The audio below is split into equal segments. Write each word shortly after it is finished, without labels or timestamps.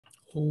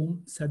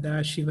Om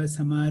Sadashiva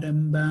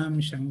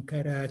Samarambam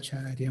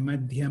Shankaracharya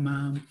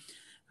Madhyamam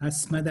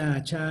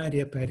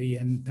Asmadacharya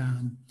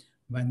Paryantam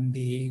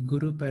Vande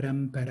Guru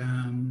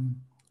Paramparam.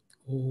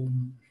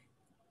 Om.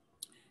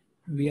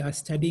 We are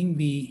studying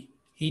the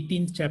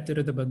 18th chapter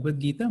of the Bhagavad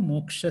Gita,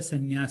 Moksha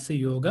Sannyasa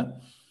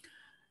Yoga.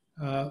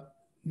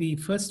 The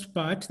first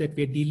part that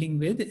we're dealing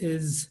with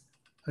is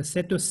a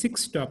set of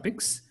 6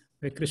 topics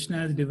where Krishna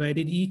has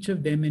divided each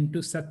of them into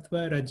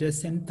Sattva,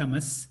 Rajas and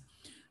Tamas.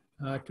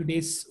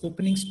 Today's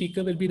opening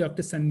speaker will be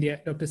Dr.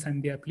 Sandhya. Dr.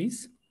 Sandhya,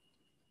 please.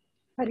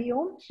 Hari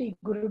Om, Shri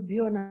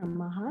Gurubhyo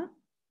Namaha.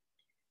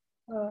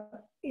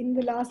 In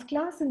the last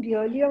class, in the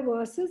earlier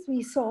verses,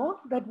 we saw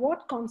that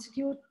what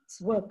constitutes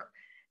work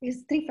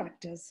is 3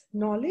 factors: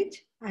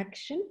 knowledge,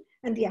 action,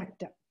 and the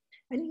actor.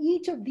 And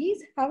each of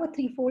these have a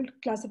 3-fold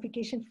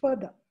classification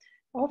further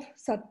of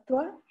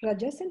Sattva,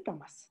 Rajas, and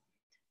Tamas.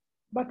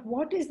 But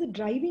what is the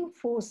driving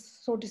force,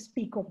 so to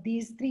speak, of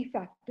these 3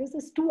 factors?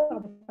 There's 2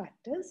 other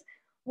factors.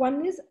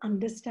 One is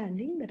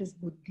understanding, that is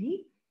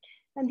buddhi,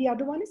 and the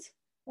other one is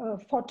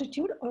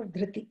fortitude or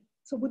dhriti.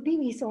 So buddhi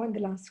we saw in the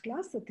last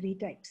class, the 3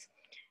 types.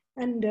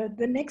 And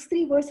the next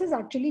 3 verses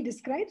actually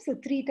describes the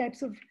 3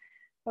 types of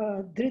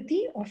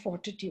dhriti or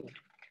fortitude.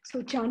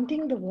 So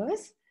chanting the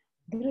verse,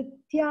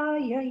 dhritya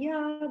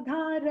yaya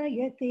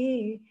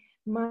dharayate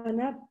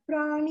mana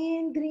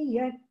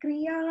pranendriya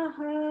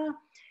kriyaha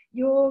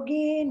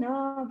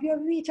yogena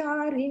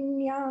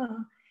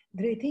vyavicarinya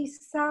dhriti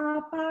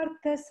sa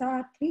partha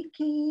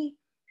satviki.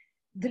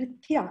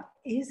 Dhritya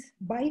is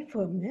by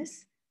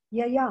firmness,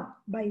 yaya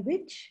by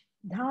which,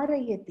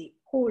 dharayate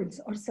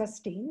holds or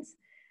sustains,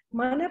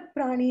 mana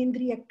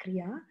pranendriya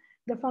kriya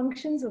the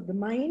functions of the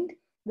mind,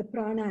 the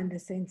prana and the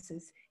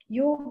senses,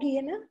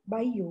 yogena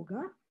by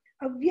yoga,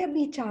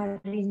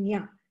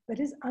 avyabhicharinya that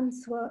is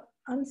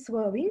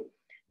unswerving,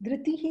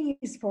 dhritihi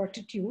is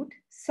fortitude,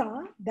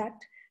 sa that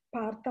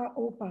partha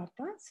o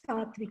partha,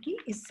 satviki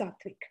is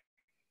satvik.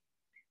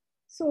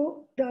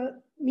 So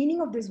the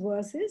meaning of this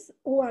verse is,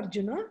 O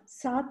Arjuna,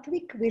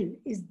 satvik will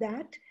is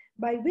that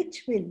by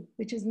which will,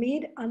 which is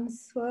made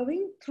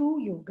unswerving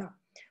through yoga,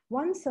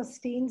 one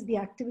sustains the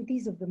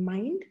activities of the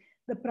mind,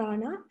 the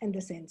prana and the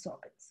sense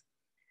organs.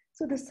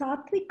 So the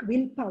sattvic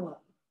willpower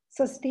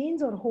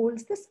sustains or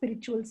holds the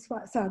spiritual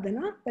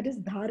sadhana, that is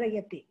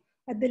dharayate,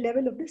 at the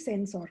level of the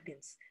sense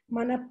organs,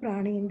 mana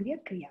pranendriya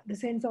kriya, the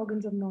sense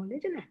organs of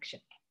knowledge and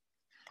action.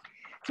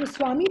 So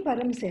Swami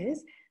Param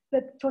says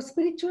that for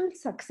spiritual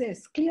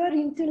success, clear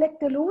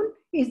intellect alone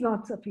is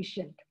not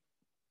sufficient.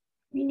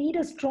 We need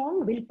a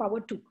strong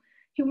willpower too.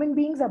 Human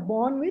beings are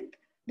born with,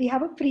 they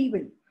have a free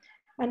will.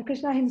 And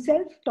Krishna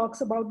himself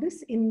talks about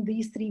this in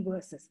these 3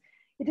 verses.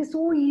 It is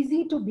so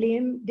easy to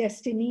blame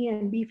destiny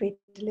and be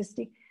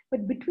fatalistic,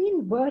 but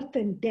between birth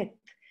and death,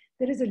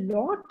 there is a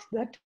lot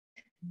that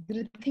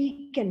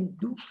dhriti can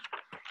do.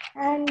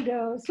 And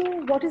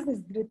so what is this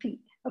dhriti?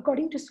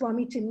 According to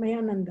Swami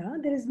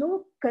Chinmayananda, there is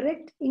no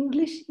correct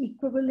English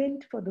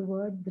equivalent for the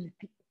word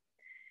dhriti.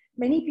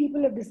 Many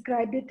people have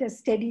described it as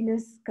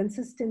steadiness,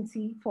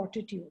 consistency,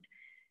 fortitude.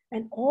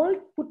 And all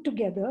put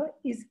together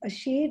is a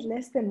shade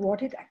less than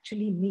what it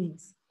actually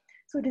means.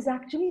 So it is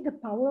actually the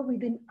power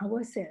within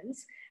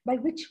ourselves by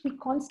which we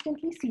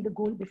constantly see the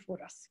goal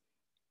before us.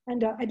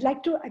 And I'd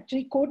like to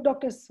actually quote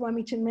Dr.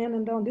 Swami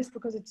Chinmayananda on this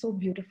because it's so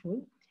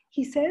beautiful.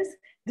 He says,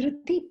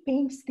 dhriti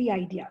paints the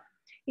idea.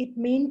 It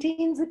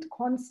maintains it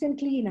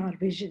constantly in our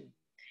vision.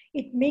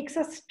 It makes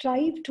us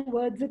strive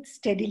towards it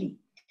steadily.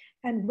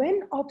 And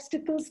when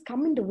obstacles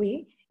come in the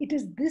way, it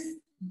is this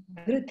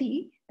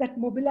dhriti that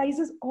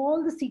mobilizes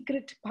all the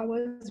secret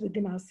powers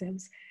within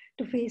ourselves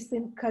to face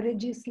them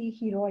courageously,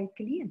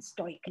 heroically, and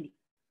stoically.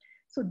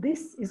 So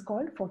this is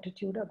called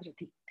fortitude or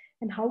dhriti.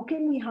 And how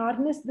can we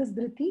harness this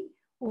dhriti?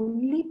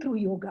 Only through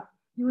yoga,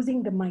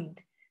 using the mind.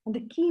 And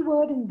the key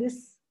word in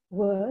this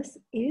verse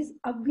is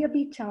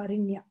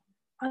avyabhicharinya,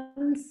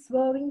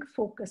 unswerving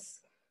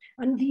focus,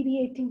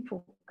 undeviating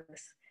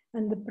focus.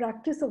 And the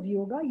practice of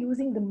yoga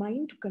using the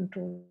mind to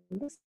control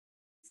the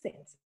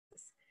senses.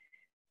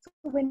 So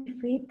when we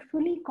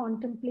faithfully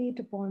contemplate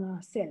upon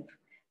ourselves,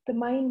 the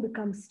mind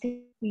becomes still.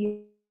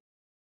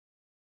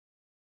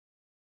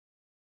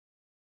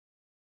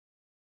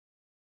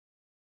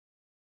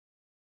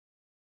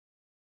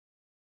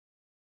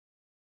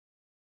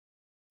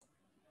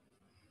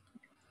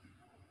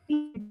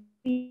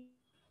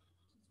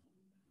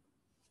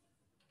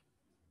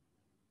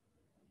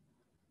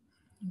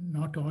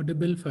 Not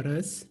audible for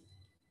us.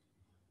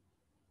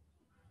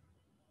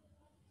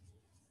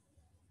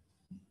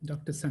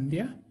 Dr.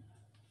 Sandhya?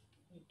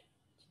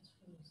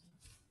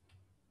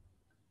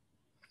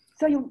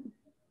 So you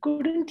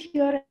couldn't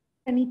hear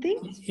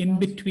anything? In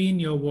between,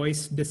 your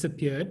voice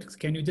disappeared.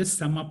 Can you just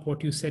sum up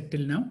what you said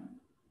till now?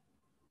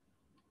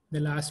 The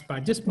last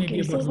part, just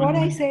maybe Okay, about so 1 what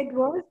minute. I said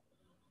was,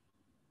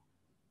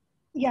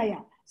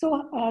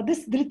 So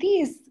this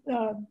dhriti is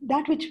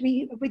that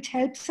which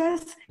helps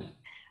us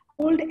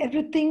hold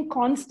everything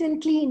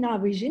constantly in our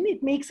vision.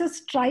 It makes us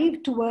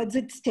strive towards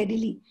it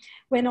steadily.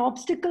 When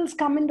obstacles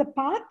come in the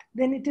path,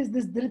 then it is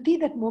this dhriti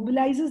that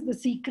mobilizes the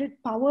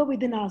secret power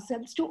within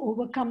ourselves to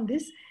overcome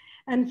this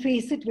and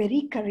face it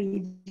very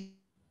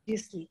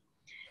courageously.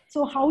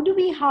 So how do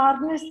we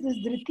harness this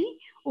dhriti?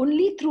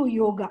 Only through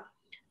yoga.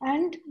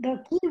 And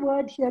the key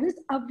word here is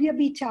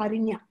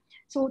avyabhicharinya.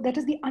 So that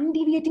is the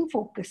undeviating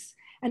focus.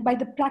 And by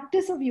the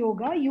practice of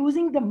yoga,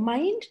 using the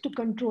mind to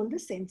control the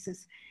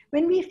senses.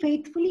 When we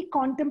faithfully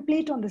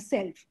contemplate on the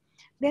self,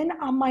 then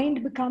our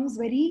mind becomes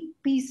very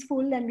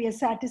peaceful and we are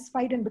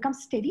satisfied and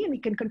becomes steady and we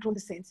can control the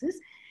senses.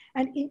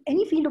 And in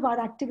any field of our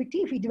activity,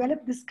 if we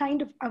develop this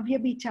kind of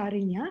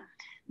avyabhicharinya,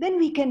 then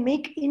we can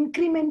make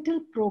incremental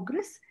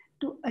progress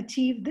to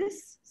achieve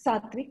this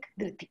sattvic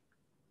dhriti.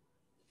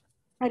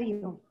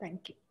 Hari Om.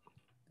 Thank you.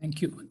 Thank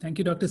you. Thank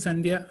you, Dr.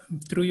 Sandhya.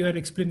 Through your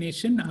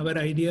explanation, our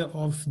idea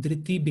of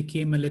dhriti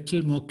became a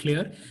little more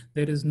clear.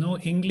 There is no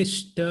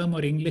English term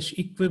or English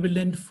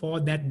equivalent for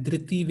that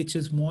dhriti, which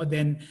is more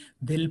than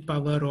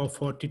willpower or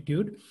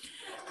fortitude.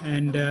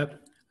 And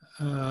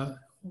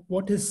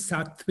what is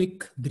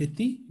sattvic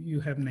dhriti? You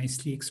have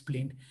nicely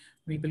explained.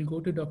 We will go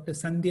to Dr.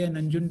 Sandhya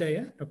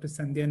Nanjundaya. Dr.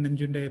 Sandhya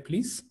Nanjundaya,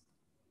 please.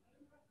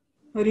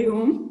 Hari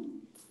Om.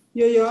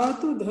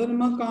 Yayatu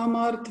dharma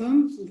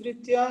kamartham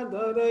dhritya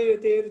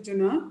dharayate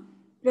arjuna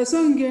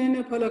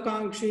prasangena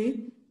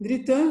phalakankshi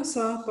dhrita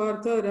sa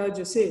partha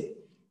rajase.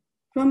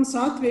 From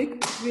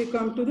sattvic, we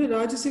come to the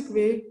rajasic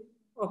way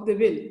of the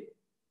will.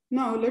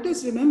 Now, let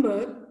us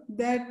remember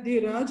that the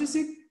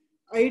rajasic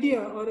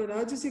idea or a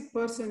rajasic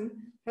person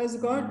has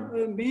got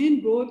a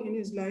main goal in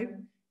his life,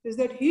 is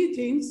that he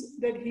thinks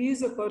that he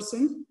is a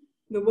person,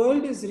 the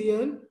world is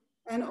real,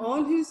 and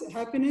all his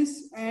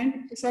happiness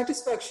and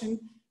satisfaction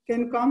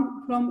can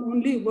come from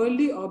only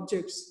worldly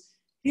objects.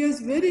 He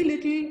has very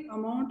little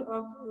amount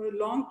of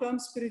long-term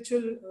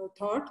spiritual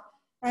thought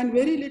and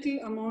very little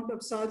amount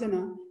of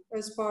sadhana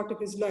as part of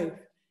his life.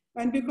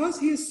 And because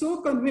he is so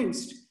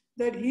convinced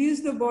that he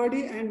is the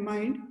body and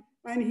mind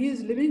and he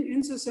is living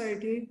in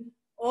society,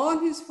 all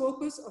his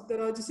focus of the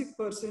rajasic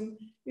person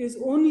is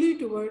only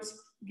towards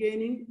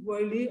gaining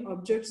worldly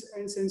objects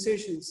and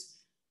sensations.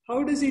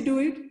 How does he do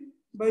it?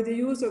 By the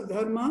use of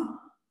dharma,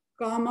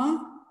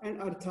 kama,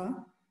 and artha.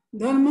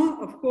 Dharma,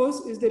 of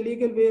course, is the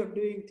legal way of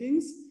doing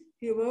things.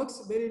 He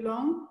works very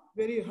long,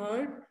 very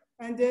hard,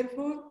 and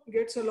therefore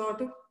gets a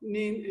lot of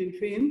name and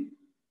fame.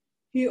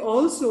 He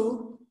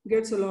also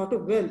gets a lot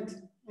of wealth.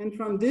 And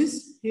from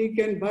this, he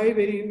can buy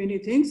very many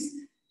things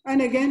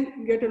and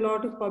again get a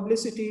lot of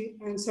publicity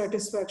and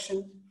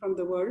satisfaction from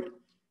the world.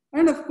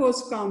 And of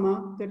course,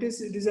 kama, that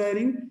is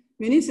desiring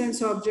many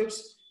sense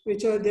objects,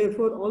 which are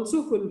therefore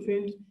also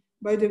fulfilled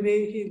by the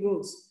way he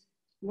goes.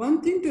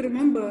 One thing to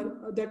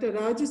remember that a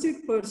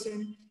rajasic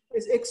person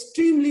is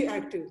extremely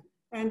active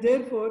and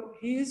therefore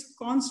he is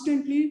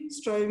constantly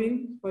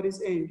striving for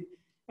his end.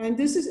 And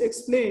this is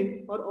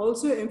explained or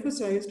also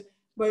emphasized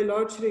by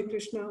Lord Shri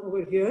Krishna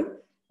over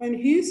here. And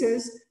he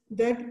says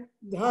that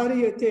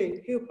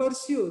dharayate, he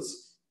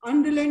pursues,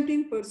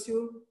 unrelenting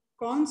pursuit,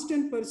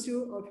 constant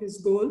pursuit of his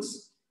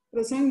goals,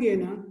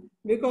 prasangena,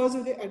 because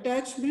of the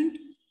attachment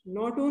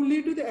not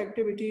only to the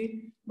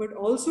activity but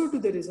also to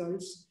the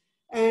results,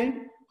 and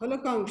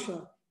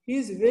phalakanksha, he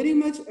is very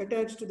much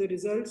attached to the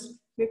results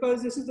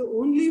because this is the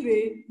only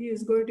way he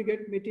is going to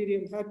get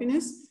material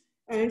happiness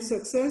and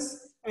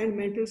success and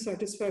mental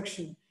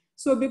satisfaction.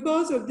 So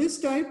because of this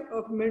type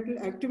of mental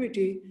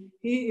activity,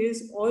 he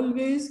is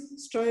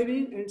always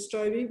striving and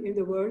striving in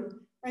the world,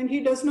 and he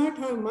does not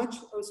have much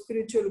of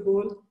spiritual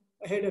goal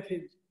ahead of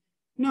him.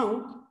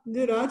 Now,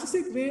 the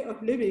rajasic way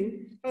of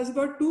living has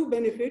got two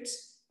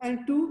benefits and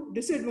two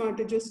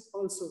disadvantages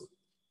also.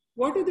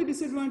 What are the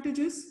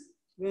disadvantages?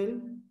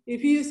 Well,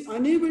 if he is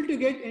unable to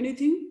get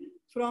anything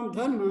from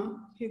dharma,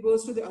 he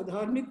goes to the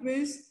adharmic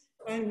ways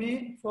and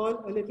may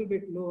fall a little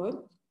bit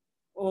lower,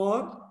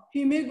 or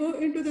he may go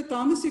into the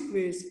tamasic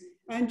ways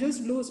and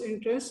just lose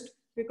interest,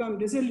 become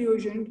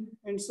disillusioned,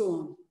 and so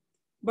on.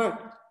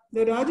 But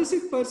the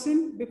rajasic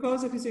person,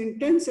 because of his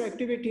intense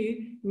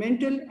activity,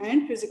 mental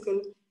and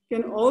physical,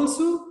 can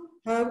also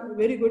have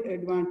very good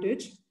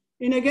advantage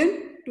in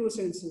again two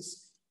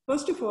senses.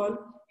 First of all,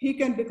 he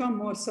can become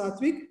more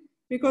sattvic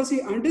because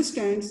he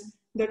understands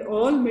that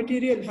all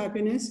material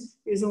happiness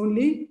is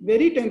only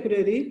very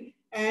temporary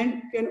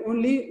and can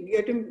only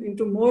get him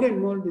into more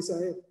and more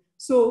desire.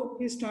 So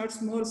he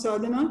starts more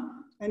sadhana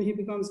and he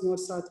becomes more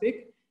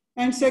sattvic.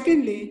 And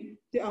secondly,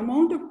 the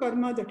amount of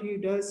karma that he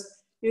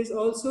does is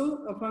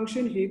also a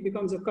function. He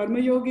becomes a karma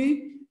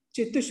yogi.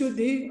 Chitta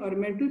shuddhi or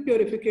mental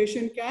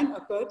purification can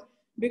occur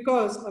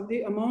because of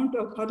the amount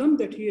of phalam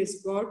that he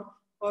has got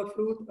or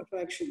fruit of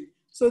action.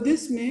 So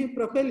this may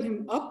propel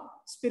him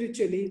up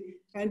spiritually,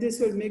 and this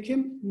will make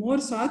him more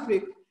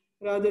sattvic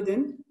rather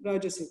than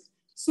rajasic.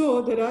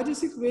 So the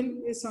rajasic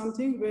will is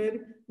something where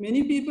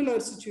many people are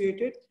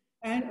situated,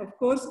 and of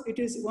course it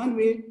is one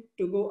way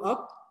to go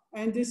up,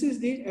 and this is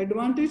the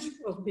advantage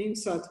of being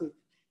sattvic.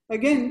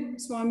 Again,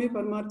 Swami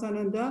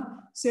Paramarthananda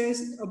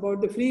says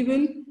about the free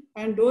will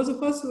And those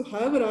of us who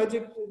have a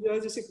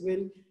Rajasic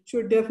will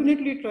should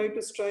definitely try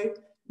to strive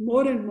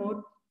more and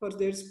more for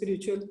their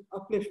spiritual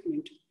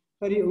upliftment.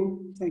 Hari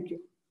Om. Thank you.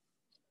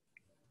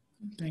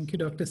 Thank you,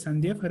 Dr.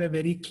 Sandhya, for a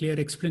very clear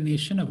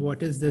explanation of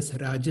what is this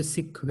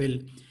Rajasic will.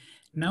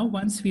 Now,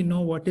 once we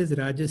know what is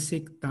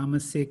Rajasic,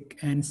 Tamasic,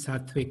 and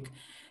Sattvic,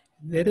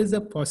 there is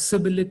a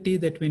possibility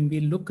that when we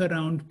look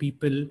around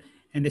people,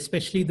 and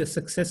especially the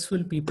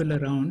successful people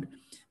around,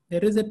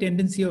 there is a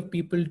tendency of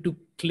people to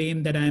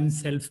claim that I am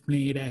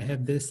self-made, I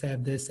have this,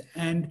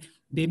 and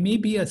there may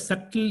be a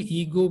subtle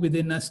ego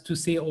within us to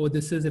say, oh,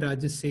 this is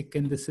Rajasic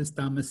and this is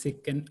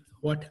Tamasic and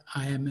what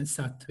I am is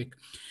Sattvic.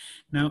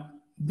 Now,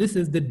 this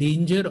is the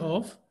danger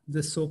of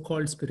the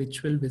so-called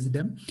spiritual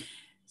wisdom.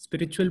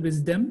 Spiritual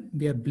wisdom,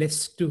 we are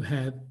blessed to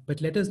have,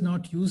 but let us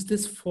not use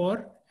this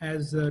for,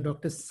 as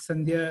Dr.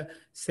 Sandhya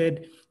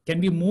said, can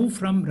we move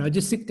from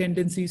Rajasic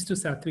tendencies to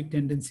Sattvic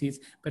tendencies,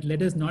 but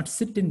let us not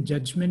sit in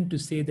judgment to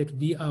say that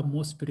we are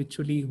more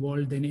spiritually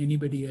evolved than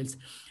anybody else.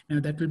 Now,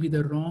 that will be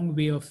the wrong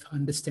way of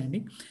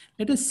understanding.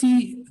 Let us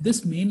see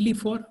this mainly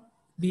for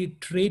the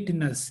trait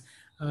in us.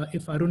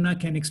 If Aruna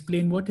can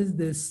explain, what is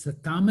this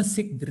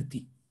Tamasic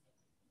Dhriti?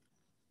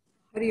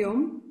 Hari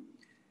Om.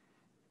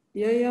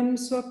 Yayam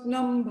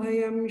swapnam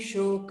bhayam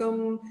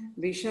shokam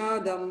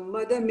vishadam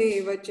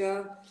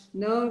madamevacha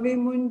na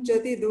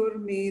vimunchati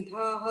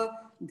durmedhaha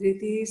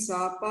dhriti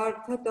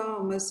sapartha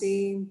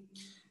tamasi.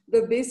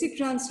 The basic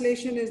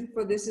translation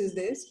for this is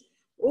this.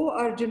 O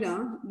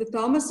Arjuna, the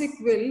tamasic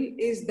will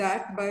is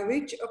that by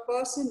which a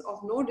person of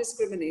no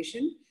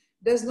discrimination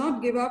does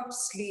not give up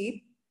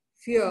sleep,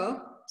 fear,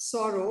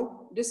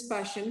 sorrow,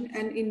 dispassion,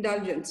 and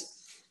indulgence.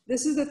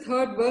 This is the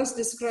third verse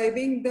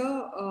describing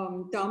the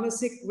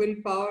tamasic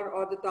willpower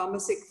or the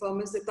tamasic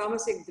firmness, the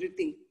tamasic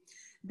dhriti.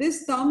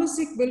 This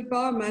tamasic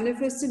willpower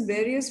manifests in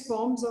various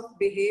forms of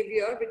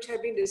behavior which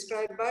have been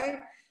described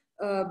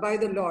by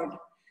the Lord.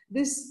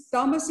 This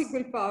tamasic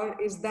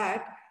willpower is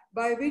that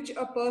by which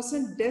a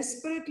person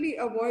desperately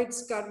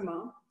avoids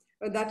karma,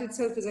 that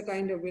itself is a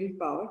kind of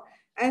willpower,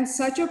 and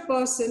such a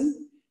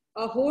person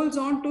holds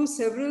on to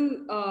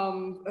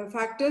several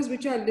factors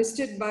which are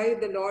listed by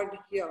the Lord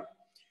here.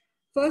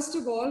 First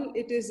of all,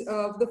 it is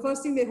the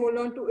first thing they hold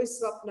on to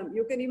is swapnam.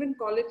 You can even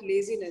call it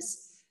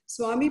laziness.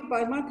 Swami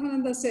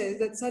Paramathananda says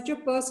that such a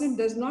person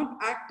does not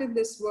act in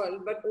this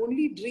world, but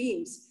only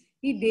dreams.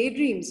 He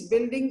daydreams,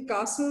 building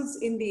castles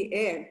in the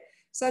air.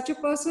 Such a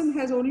person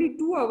has only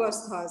two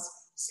avasthas,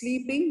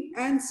 sleeping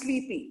and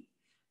sleepy.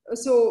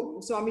 So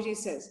Swamiji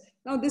says.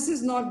 Now this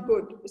is not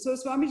good. So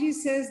Swamiji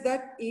says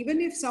that even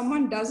if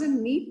someone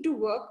doesn't need to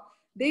work,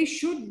 they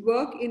should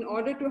work in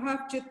order to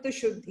have chitta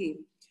shuddhi.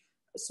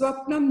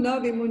 Swapnam na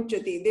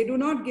vimunchati. They do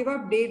not give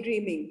up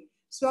daydreaming.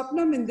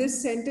 Swapnam in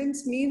this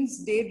sentence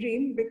means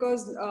daydream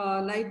because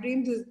night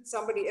dreams is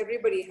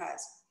everybody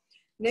has.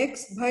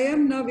 Next,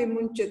 bhayam na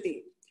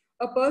vimunchati.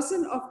 A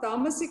person of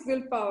tamasic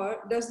willpower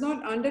does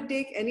not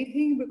undertake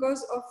anything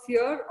because of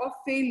fear of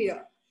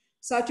failure.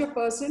 Such a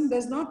person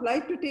does not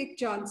like to take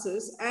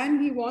chances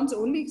and he wants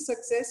only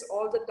success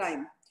all the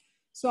time.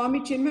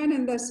 Swami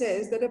Chinmayananda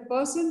says that a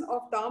person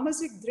of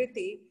tamasic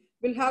dhriti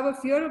will have a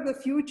fear of the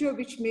future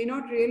which may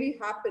not really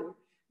happen,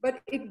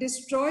 but it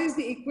destroys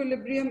the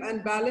equilibrium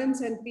and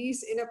balance and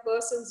peace in a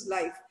person's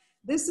life.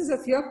 This is a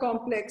fear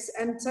complex,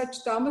 and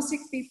such tamasic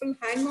people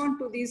hang on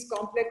to these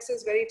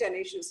complexes very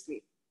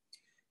tenaciously.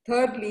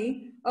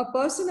 Thirdly, a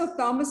person of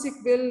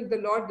tamasic will,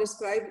 the Lord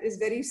described, is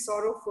very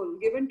sorrowful,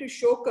 given to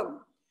shokam.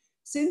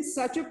 Since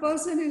such a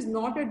person is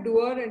not a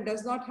doer and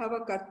does not have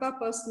a karta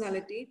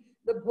personality,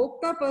 the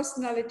bhokta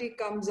personality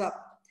comes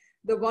up.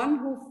 The one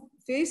who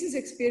faces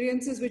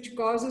experiences which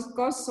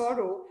cause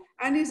sorrow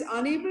and is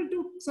unable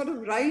to sort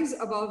of rise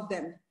above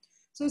them.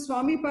 So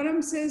Swami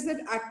Param says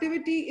that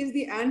activity is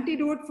the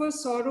antidote for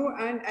sorrow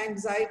and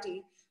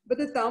anxiety, but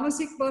the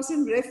tamasic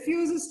person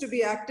refuses to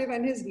be active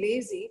and is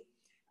lazy,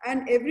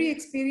 and every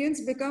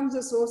experience becomes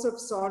a source of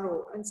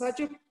sorrow, and such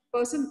a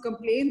person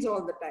complains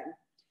all the time.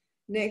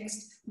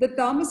 Next, the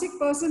tamasic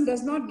person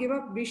does not give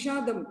up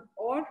vishadam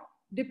or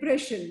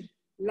depression,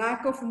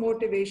 lack of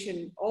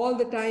motivation, all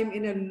the time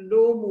in a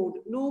low mood,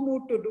 no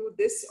mood to do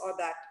this or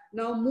that.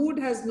 Now, mood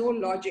has no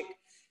logic.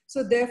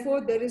 So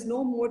therefore, there is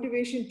no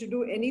motivation to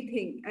do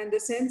anything, and the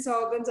sense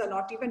organs are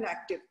not even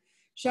active.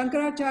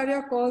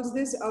 Shankaracharya calls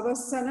this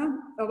avasana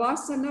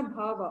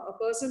bhava, a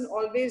person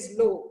always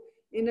low,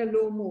 in a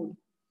low mood.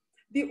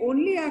 The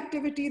only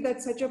activity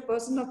that such a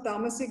person of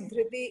tamasic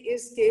dhriti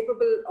is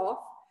capable of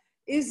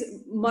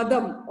is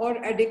madam or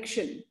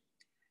addiction.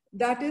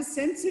 That is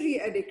sensory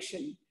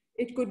addiction.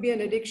 It could be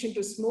an addiction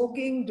to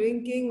smoking,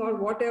 drinking, or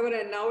whatever.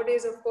 And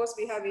nowadays, of course,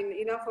 we have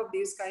enough of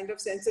these kind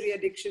of sensory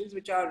addictions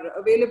which are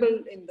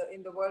available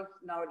in the world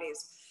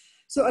nowadays.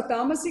 So a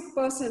tamasic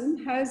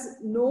person has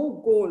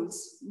no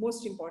goals,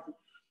 most important.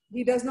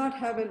 He does not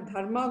have a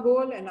dharma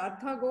goal, an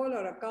artha goal,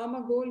 or a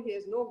kama goal. He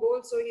has no goal,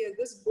 so he has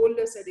this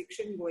goalless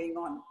addiction going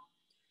on.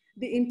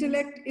 The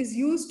intellect is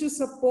used to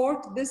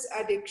support this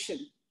addiction.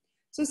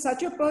 So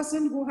such a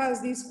person who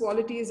has these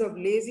qualities of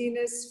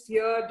laziness,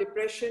 fear,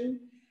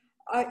 depression,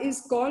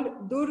 is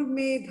called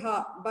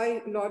Durmedha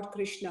by Lord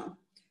Krishna.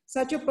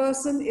 Such a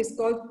person is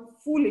called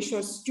foolish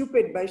or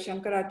stupid by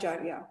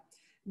Shankaracharya.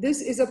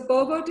 This is a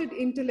perverted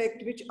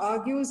intellect which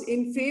argues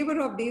in favor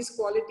of these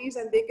qualities,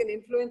 and they can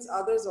influence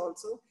others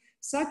also.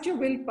 Such a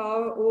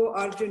willpower, O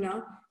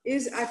Arjuna,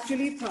 is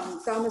actually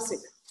tamasic.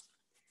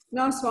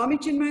 Now, Swami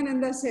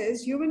Chinmayananda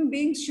says human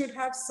beings should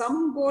have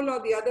some goal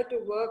or the other to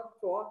work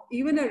for,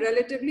 even a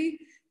relatively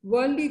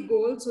worldly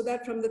goal, so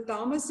that from the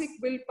tamasic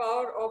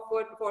willpower of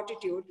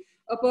fortitude,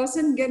 a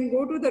person can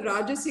go to the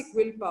rajasic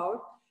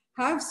willpower,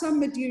 have some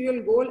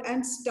material goal,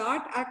 and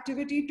start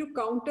activity to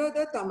counter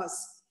the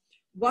tamas.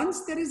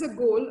 Once there is a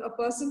goal, a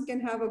person can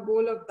have a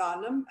goal of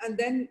dhanam, and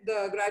then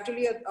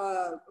gradually a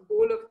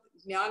goal of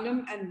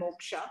jnanam and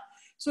moksha.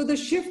 So the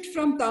shift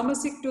from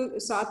tamasic to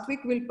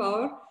sattvic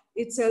willpower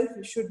itself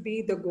should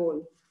be the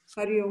goal.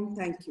 Hari Om,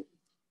 thank you.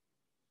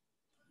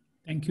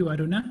 Thank you,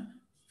 Aruna,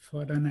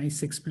 for a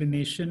nice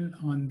explanation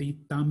on the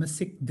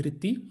tamasic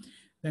driti.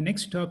 The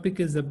next topic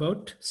is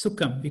about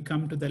sukham. We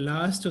come to the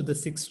last of the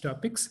 6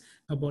 topics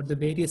about the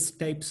various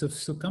types of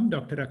sukham.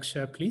 Dr.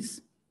 Aksha,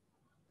 please.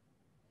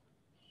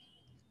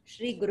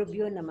 Shri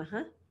Gurubhyo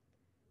Namaha.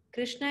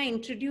 Krishna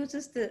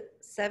introduces the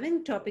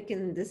 7th topic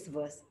in this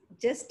verse.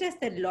 Just as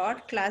the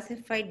Lord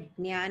classified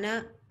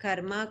jnana,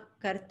 karma,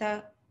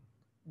 karta,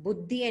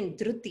 buddhi and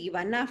dhruti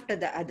one after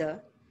the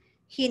other,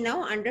 he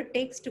now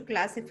undertakes to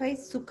classify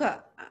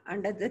sukha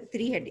under the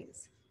 3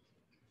 headings.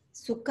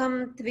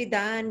 Sukham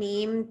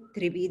tvidanim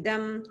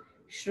trividam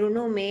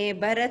shrunu me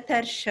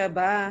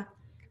bharatarshaba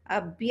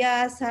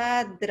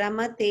abhyasad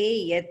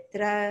ramate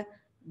yatra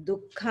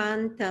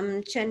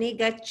dukkhantam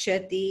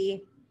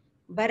chanigacchati.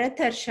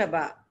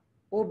 Bharatarshaba,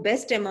 O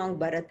best among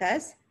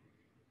Bharatas,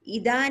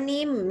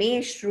 idanim me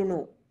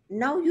shrunu,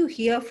 now you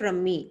hear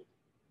from me.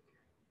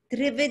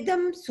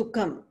 Trividam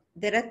sukham,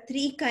 there are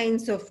 3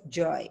 kinds of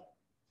joy.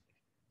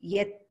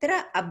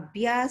 Yatra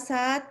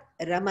abhyasat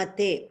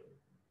ramate,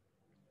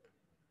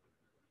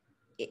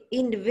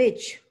 in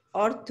which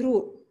or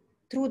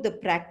through the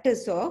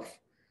practice of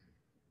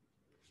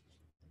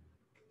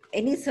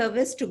any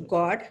service to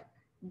God,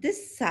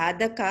 this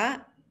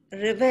sadhaka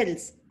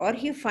revels or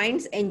he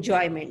finds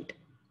enjoyment.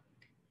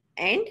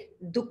 And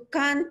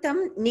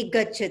dukkhantam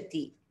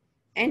nigacchati,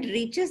 and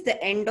reaches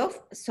the end of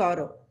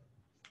sorrow.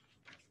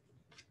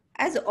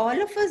 As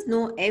all of us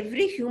know,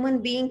 every human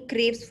being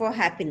craves for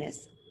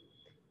happiness.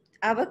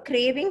 Our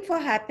craving for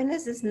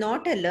happiness is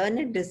not a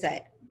learned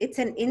desire. It's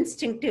an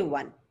instinctive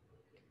one.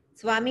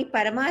 Swami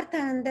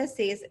Paramarthananda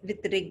says, with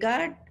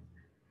regard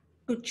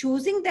to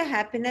choosing the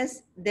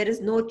happiness, there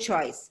is no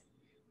choice.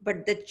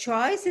 But the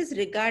choice is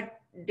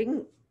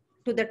regarding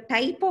to the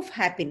type of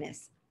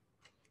happiness.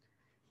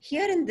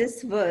 Here in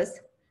this verse,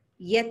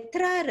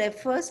 yatra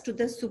refers to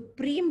the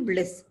supreme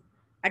bliss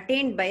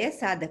attained by a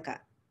sadhaka,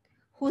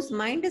 whose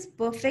mind is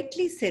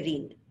perfectly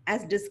serene,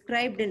 as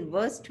described in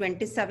verse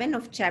 27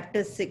 of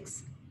chapter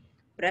 6.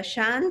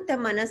 Prashanta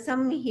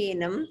manasam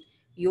henam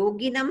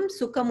yoginam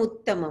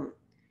sukhamuttamam.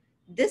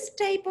 This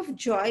type of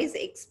joy is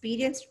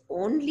experienced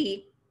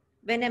only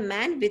when a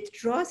man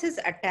withdraws his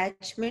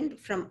attachment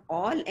from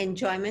all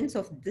enjoyments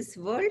of this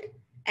world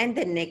and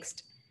the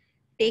next,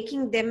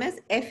 taking them as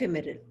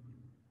ephemeral.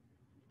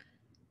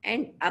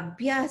 And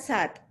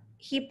abhyasat,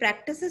 he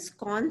practices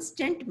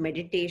constant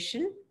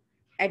meditation,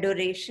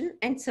 adoration,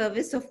 and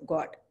service of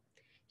God.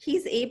 He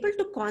is able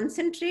to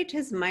concentrate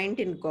his mind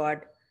in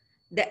God,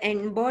 the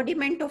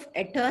embodiment of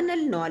eternal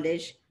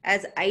knowledge,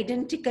 as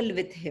identical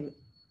with him.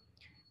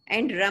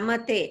 And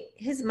ramate,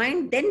 his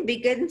mind then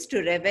begins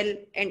to revel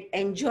and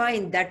enjoy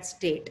in that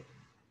state.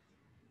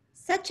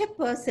 Such a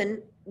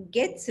person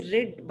gets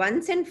rid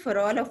once and for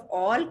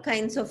all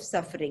kinds of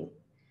suffering.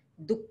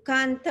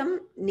 Dukkhantam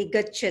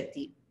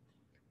nigacchati.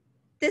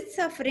 This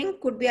suffering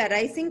could be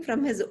arising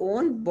from his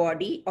own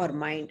body or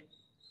mind.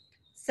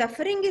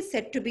 Suffering is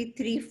said to be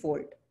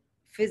 3-fold: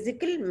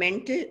 physical,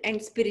 mental,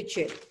 and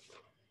spiritual.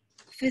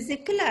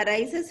 Physical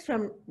arises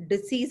from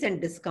disease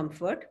and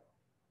discomfort,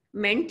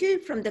 mental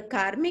from the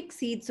karmic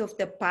seeds of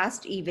the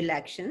past evil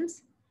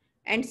actions,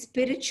 and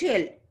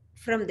spiritual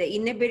from the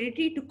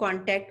inability to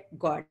contact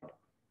God.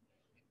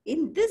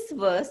 In this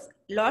verse,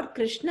 Lord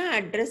Krishna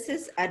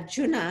addresses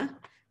Arjuna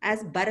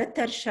as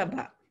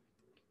Bharatarshaba,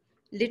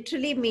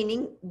 literally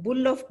meaning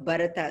bull of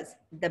Bharatas,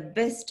 the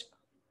best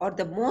or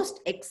the most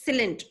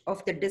excellent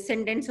of the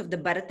descendants of the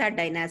Bharata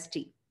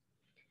dynasty,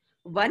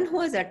 one who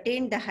has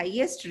attained the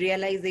highest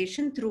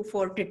realization through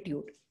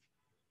fortitude.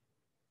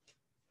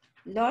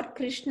 Lord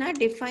Krishna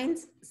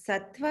defines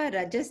Sattva,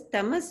 Rajas,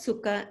 Tamas,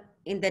 Sukha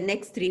in the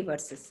next 3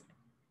 verses.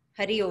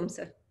 Hari Om,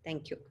 sir.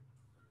 Thank you.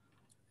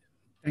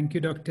 Thank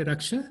you, Dr.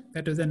 Aksha.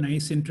 That was a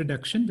nice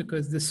introduction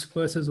because this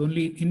verse is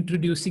only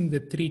introducing the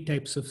 3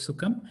 types of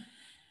sukham.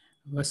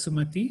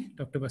 Vasumati,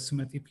 Dr.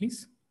 Vasumati,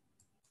 please.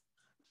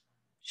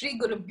 Shri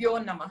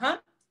Gurubhyo Namaha.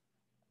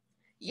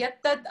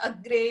 Yattad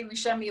agre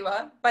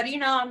vishamiva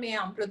pariname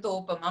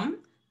amrutopamam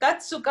tat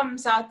sukham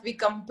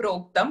satvikam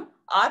proktam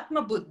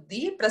atma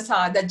buddhi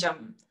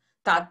prasadajam.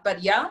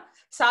 Tatparya,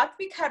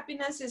 Sattvic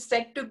happiness is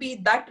said to be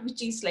that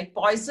which is like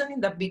poison in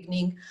the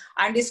beginning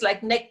and is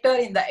like nectar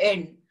in the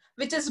end,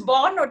 which is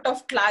born out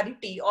of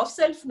clarity of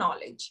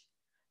self-knowledge.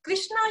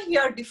 Krishna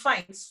here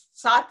defines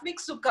Sattvic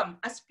Sukham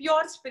as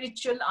pure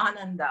spiritual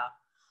Ananda.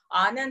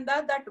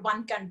 Ananda that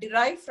one can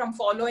derive from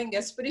following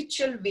a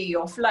spiritual way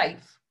of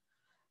life.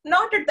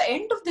 Not at the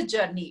end of the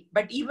journey,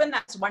 but even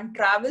as one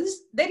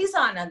travels, there is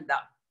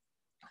Ananda.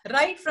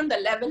 Right from the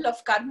level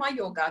of Karma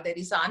Yoga, there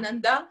is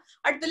Ananda.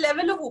 At the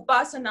level of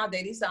Upasana,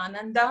 there is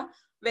Ananda.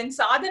 When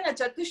Sadhana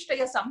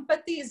Chatushtaya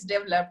Sampatti is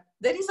developed,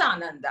 there is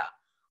Ananda.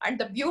 And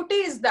the beauty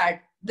is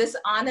that this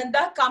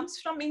Ananda comes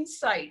from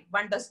inside.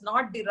 One does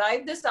not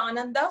derive this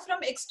Ananda from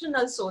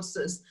external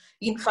sources.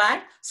 In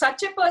fact,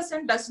 such a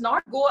person does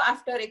not go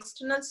after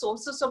external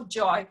sources of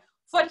joy,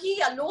 for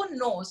he alone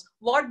knows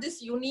what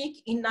this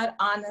unique inner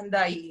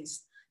Ananda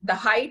is. The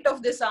height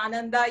of this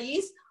Ananda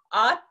is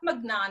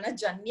Atmagnana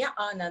Janya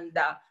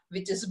Ananda,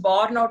 which is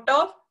born out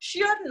of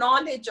sheer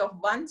knowledge of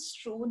one's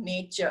true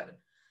nature.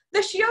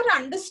 The sheer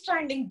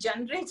understanding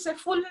generates a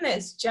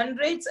fullness,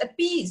 generates a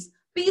peace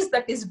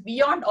that is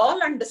beyond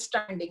all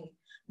understanding.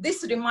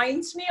 This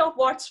reminds me of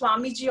what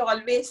Swamiji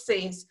always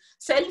says: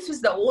 self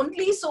is the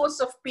only source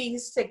of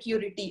peace,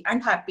 security,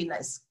 and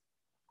happiness.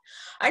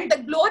 And the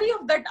glory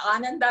of that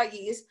Ananda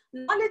is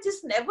knowledge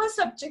is never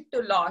subject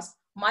to loss.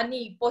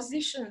 Money,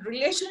 position,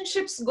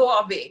 relationships go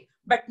away,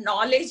 but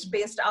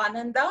knowledge-based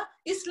Ananda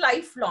is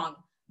lifelong.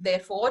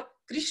 Therefore,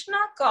 Krishna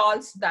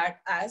calls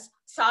that as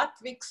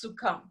Sattvic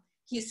Sukham.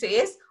 He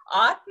says,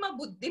 Atma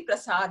Buddhi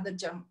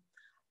Prasadajam.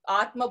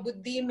 Atma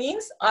Buddhi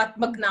means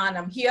Atma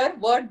Gnanam. Here,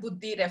 word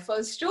Buddhi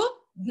refers to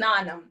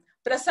Gnanam.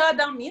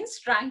 Prasada means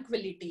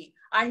tranquility.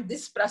 And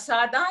this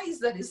Prasada is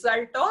the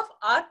result of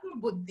Atma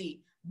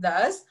Buddhi.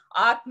 Thus,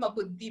 Atma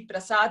Buddhi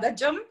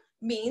Prasadajam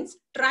means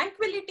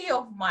tranquility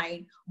of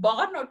mind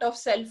born out of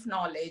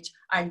self-knowledge,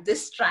 and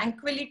this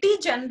tranquility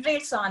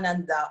generates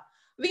Ananda.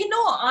 We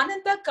know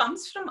Ananda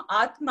comes from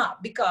Atma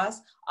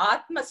because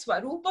Atma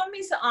Swarupam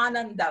is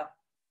Ananda.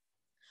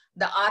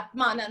 The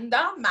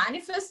Atmananda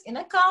manifests in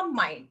a calm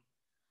mind.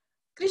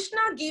 Krishna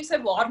gives a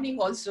warning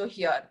also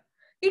here.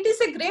 It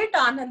is a great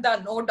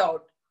Ananda, no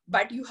doubt,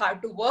 but you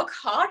have to work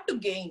hard to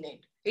gain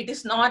it. It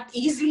is not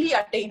easily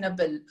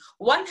attainable.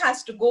 One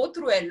has to go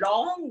through a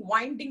long,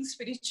 winding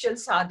spiritual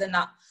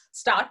sadhana,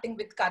 starting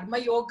with Karma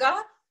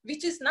Yoga,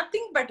 which is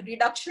nothing but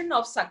reduction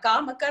of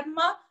Sakama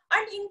Karma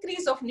and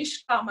increase of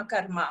Nishkama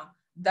Karma.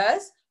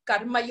 Thus,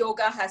 Karma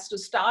Yoga has to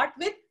start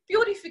with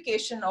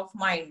purification of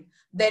mind.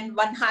 Then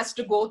one has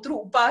to go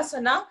through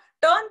Upasana,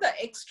 turn the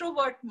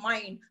extrovert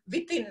mind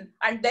within,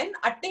 and then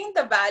attain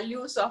the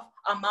values of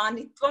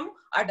Amanitvam,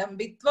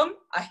 Adambitvam,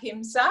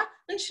 Ahimsa,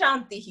 and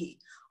Shantihi.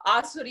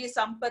 Asuri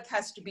Sampat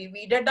has to be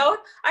weeded out,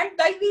 and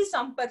Daivi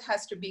Sampat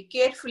has to be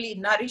carefully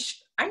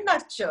nourished and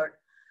nurtured.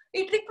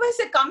 It requires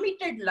a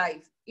committed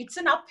life. It's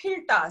an uphill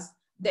task.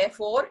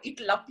 Therefore,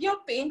 it will appear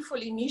painful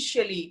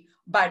initially.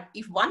 But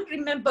if one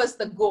remembers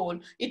the goal,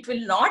 it will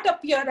not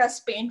appear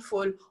as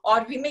painful,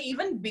 or we may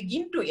even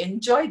begin to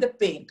enjoy the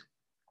pain.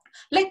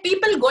 Like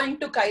people going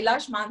to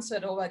Kailash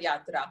Mansarovar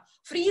Yatra,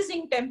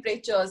 freezing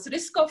temperatures,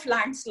 risk of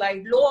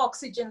landslide, low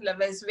oxygen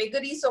levels,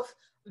 vagaries of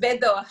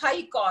weather,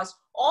 high cost,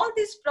 all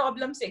these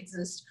problems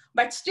exist.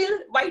 But still,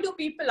 why do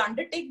people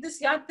undertake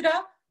this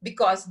yatra?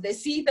 Because they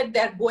see that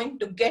they're going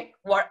to get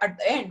what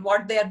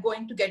they are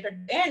going to get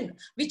at the end,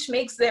 which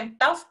makes them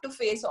tough to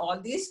face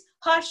all these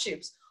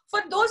hardships.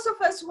 For those of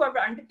us who have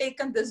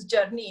undertaken this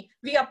journey,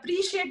 we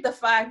appreciate the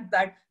fact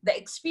that the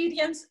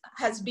experience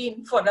has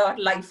been for our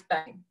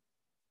lifetime.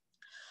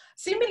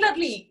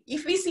 Similarly,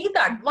 if we see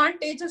the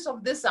advantages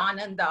of this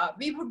Ananda,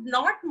 we would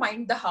not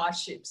mind the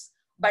hardships,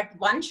 but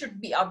one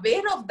should be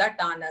aware of that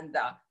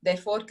Ananda.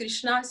 Therefore,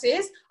 Krishna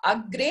says,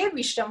 Agre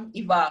Visham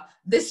Iva.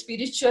 This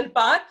spiritual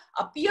path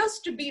appears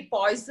to be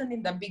poison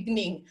in the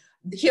beginning.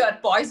 Here,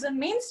 poison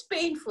means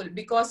painful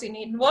because it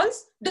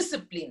involves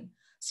discipline.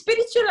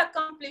 Spiritual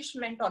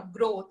accomplishment or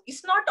growth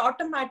is not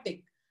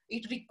automatic.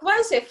 It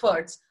requires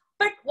efforts.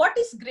 But what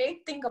is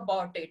great thing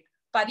about it?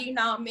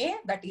 Pariname,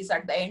 that is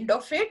at the end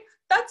of it,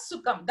 Tat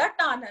Sukham, that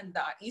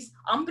Ananda is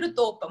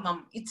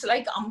Amrutopamam. It's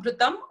like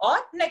Amrutam or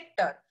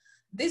nectar.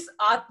 This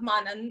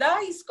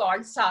Atmananda is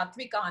called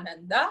Sattvic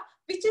Ananda,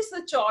 which is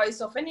the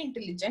choice of an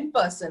intelligent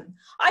person.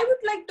 I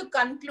would like to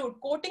conclude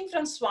quoting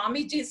from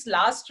Swamiji's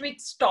last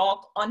week's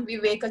talk on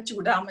Viveka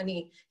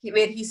Chudamani,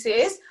 where he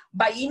says,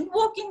 by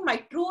invoking my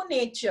true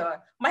nature,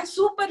 my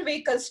super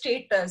vehicle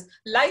status,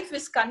 life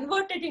is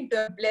converted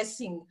into a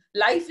blessing.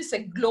 Life is a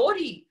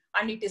glory,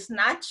 and it is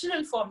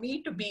natural for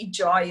me to be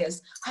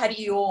joyous.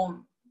 Hari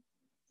Om.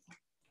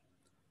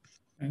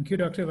 Thank you,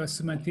 Dr.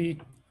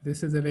 Vasumati.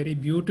 This is a very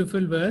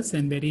beautiful verse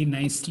and very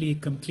nicely,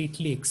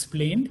 completely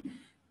explained.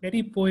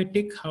 Very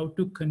poetic, how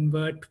to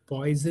convert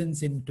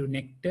poisons into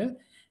nectar.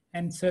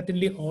 And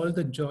certainly all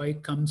the joy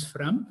comes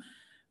from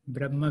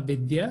Brahma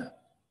Vidya,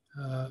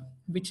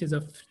 which is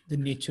of the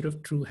nature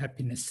of true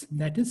happiness.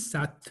 That is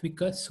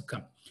Sattvika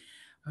Sukham.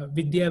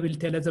 Vidya will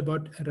tell us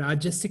about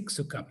Rajasic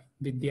Sukham.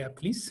 Vidya,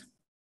 please.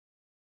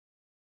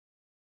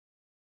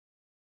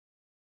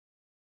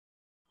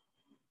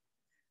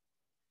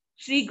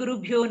 Shri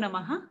Gurubhyo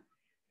Namaha.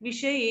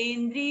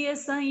 Vishayendriya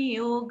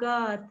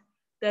Sanyogat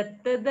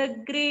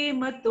Tattadagre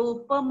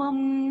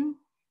Matopamam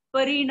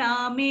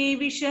Pariname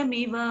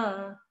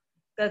Vishamiva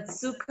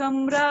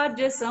Tatsukham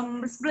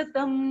Rajasam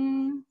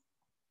Smritam.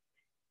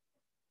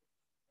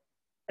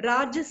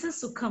 Rajasa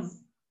Sukham,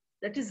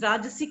 that is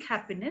Rajasic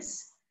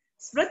happiness.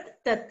 Smrit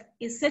Tat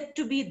is said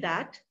to be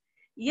that.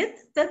 Yat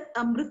Tat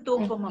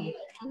Amritopamam,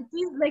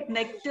 which is like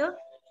nectar,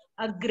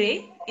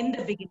 agre in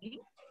the beginning.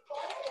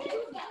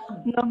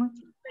 Like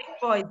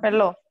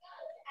poison.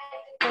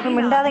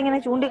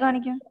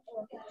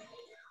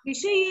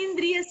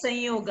 Vishayendriya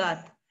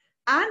Sanyogat,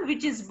 and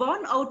which is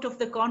born out of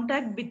the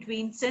contact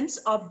between sense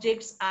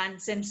objects and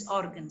sense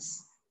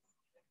organs.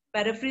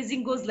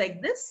 Paraphrasing goes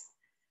like this.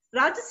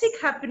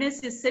 Rajasic happiness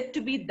is said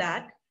to be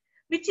that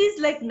which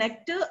is like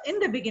nectar in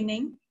the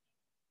beginning,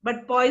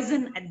 but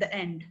poison at the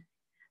end,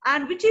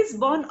 and which is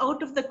born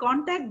out of the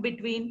contact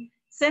between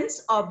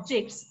sense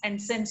objects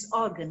and sense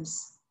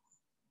organs.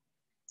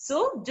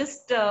 So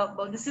just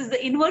this is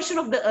the inversion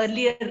of the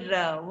earlier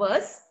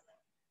verse.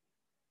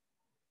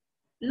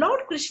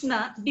 Lord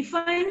Krishna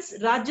defines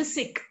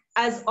Rajasic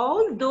as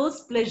all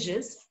those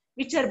pleasures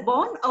which are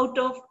born out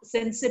of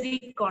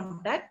sensory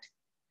contact.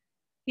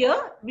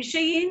 Here,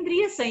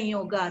 Vishayendriya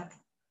Sanyogat.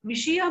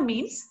 Vishaya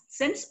means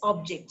sense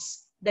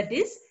objects. That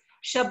is,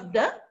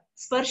 Shabda,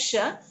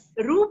 Sparsha,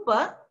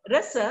 Rupa,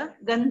 Rasa,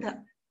 Gandha.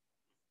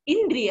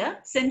 Indriya,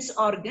 sense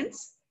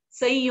organs.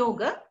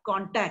 Sanyoga,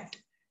 contact.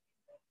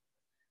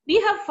 We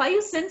have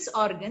 5 sense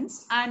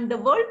organs and the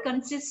world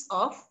consists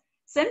of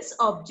sense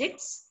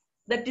objects,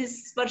 that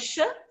is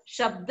Sparsha,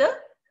 Shabda,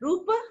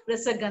 Rupa,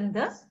 Rasa,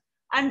 Gandha,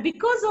 and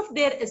because of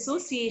their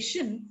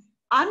association,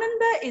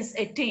 Ananda is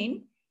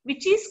attained,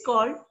 which is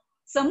called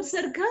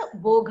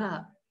Samsarga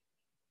Bhoga.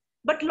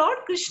 But Lord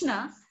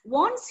Krishna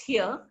warns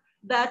here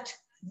that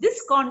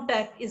this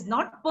contact is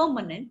not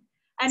permanent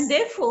and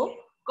therefore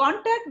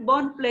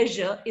contact-born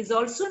pleasure is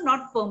also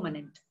not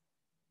permanent.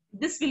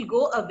 This will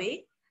go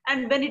away,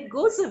 and when it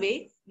goes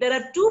away, there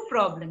are 2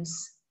 problems.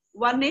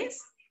 One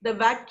is the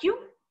vacuum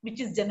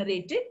which is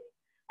generated,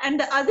 and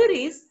the other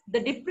is the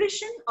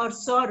depression or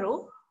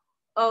sorrow,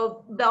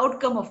 the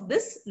outcome of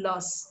this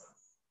loss.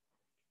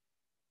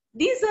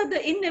 These are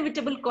the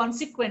inevitable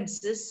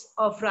consequences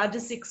of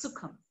Rajasic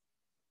Sukham.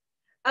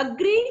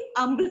 Agre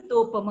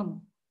Amritopamam.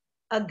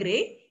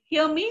 Agre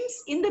here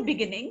means in the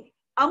beginning.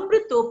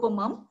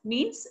 Amritopamam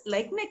means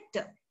like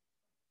nectar.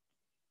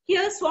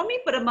 Here Swami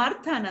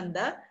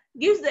Paramarthananda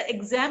gives the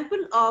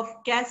example of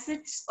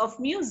cassettes of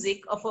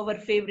music of our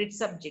favorite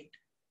subject.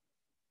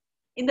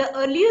 In the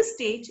earlier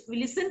stage, we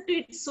listen to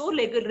it so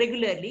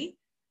regularly,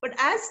 but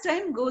as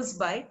time goes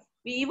by,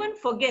 we even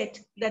forget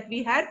that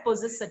we had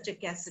possessed such a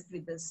cassette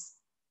with us.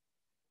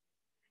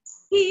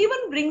 He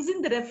even brings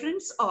in the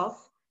reference of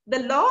the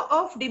law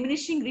of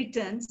diminishing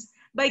returns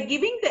by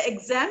giving the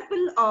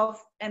example of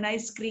an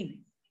ice cream.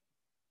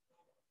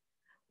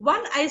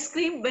 One ice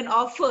cream when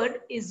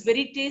offered is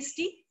very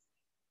tasty.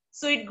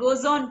 So it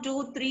goes on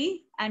 2,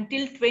 3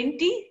 until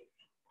 20.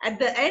 At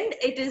the end,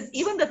 it is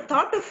even the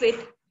thought of it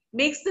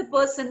makes the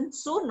person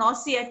so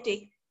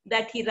nauseatic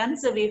that he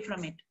runs away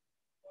from it.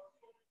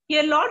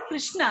 Here Lord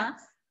Krishna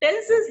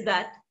tells us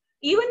that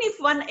even if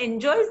one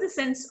enjoys the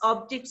sense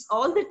objects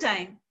all the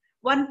time,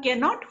 one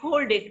cannot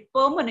hold it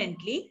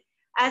permanently,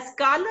 as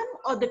kalam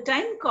or the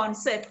time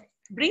concept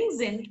brings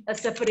in a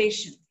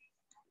separation.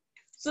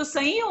 So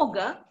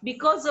sanyoga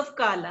because of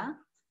kala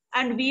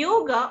and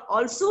viyoga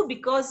also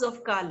because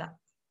of kala.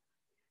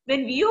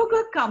 When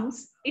viyoga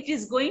comes, it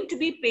is going to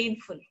be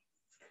painful,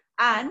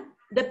 and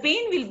the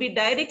pain will be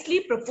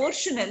directly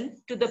proportional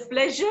to the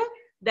pleasure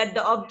that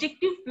the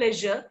objective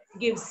pleasure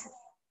gives.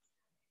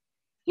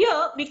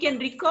 Here we can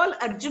recall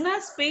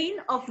Arjuna's pain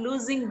of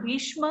losing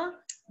Bhishma,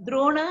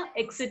 Drona,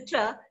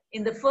 etc.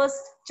 in the first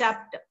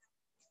chapter.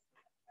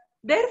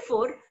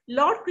 Therefore,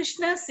 Lord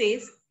Krishna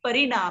says,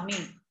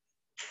 Parinami.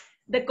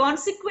 The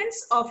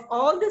consequence of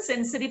all the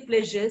sensory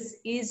pleasures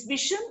is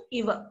Visham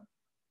Iva.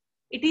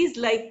 It is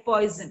like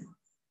poison.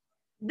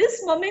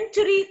 This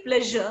momentary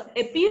pleasure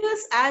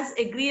appears as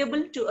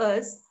agreeable to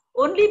us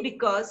only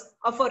because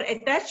of our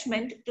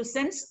attachment to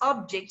sense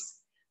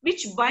objects,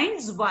 which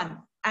binds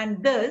one,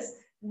 and thus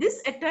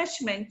this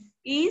attachment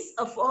is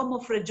a form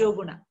of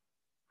Rajoguna.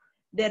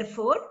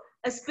 Therefore,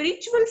 a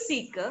spiritual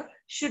seeker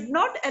should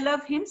not allow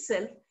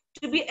himself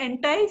to be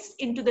enticed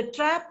into the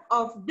trap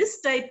of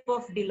this type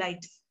of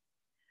delight.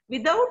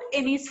 Without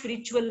any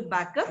spiritual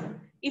backup,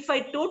 if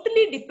I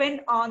totally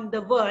depend on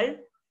the world,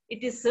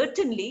 it is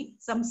certainly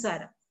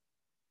samsara.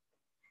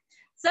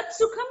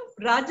 Satsukham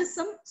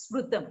Rajasam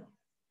Smrutam.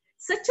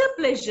 Such a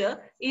pleasure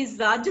is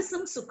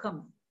Rajasam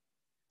Sukham.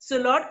 So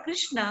Lord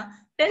Krishna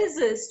tells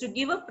us to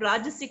give up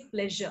Rajasic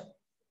pleasure.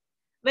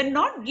 When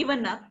not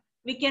given up,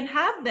 we can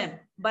have them,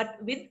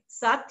 but with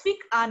Sattvic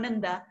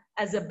Ananda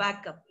as a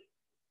backup.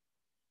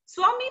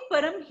 Swami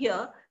Param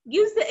here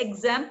gives the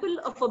example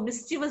of a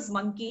mischievous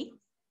monkey.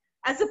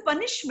 As a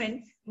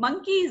punishment,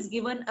 monkey is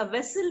given a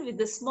vessel with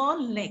a small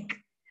neck,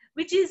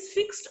 which is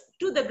fixed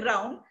to the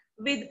ground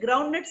with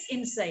groundnuts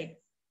inside.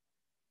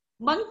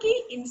 Monkey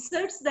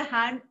inserts the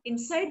hand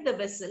inside the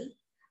vessel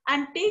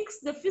and takes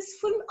the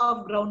fistful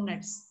of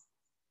groundnuts,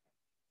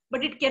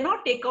 but it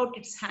cannot take out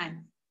its hand.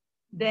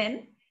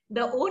 Then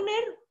the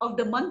owner of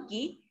the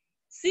monkey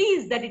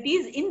sees that it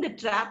is in the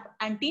trap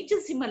and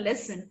teaches him a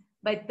lesson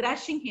by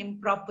thrashing him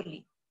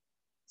properly.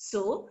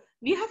 So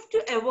we have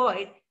to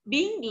avoid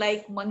being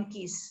like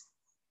monkeys.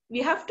 We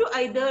have to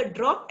either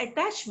drop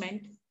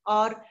attachment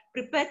or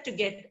prepare to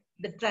get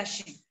the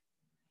thrashing.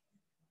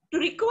 To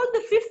recall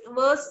the 5th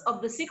verse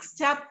of the 6th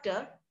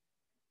chapter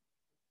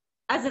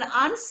as an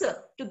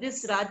answer to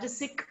this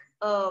Rajasic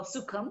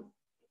Sukham,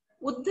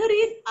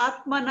 Uddharit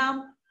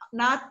Atmanam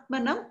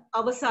Natmanam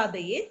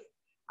Avasadayet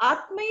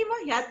Atmaiva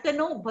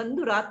Yatano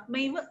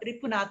Bandhuratmaiva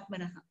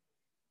Ripunatmanaha.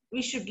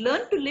 We should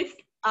learn to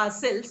lift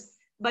ourselves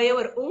by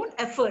our own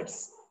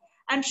efforts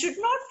and should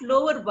not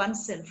lower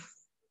oneself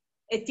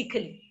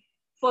ethically.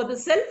 For the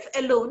self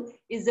alone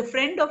is the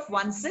friend of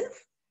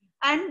oneself,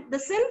 and the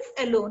self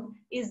alone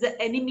is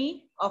the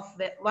enemy of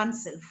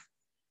oneself.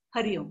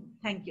 Hari Om.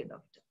 Thank you,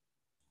 Doctor.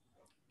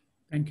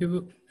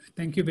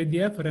 Thank you,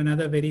 Vidya, for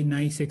another very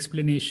nice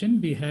explanation.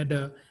 We had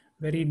a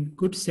very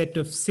good set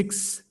of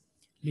 6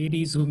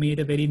 ladies who made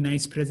a very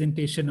nice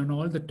presentation on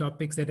all the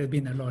topics that have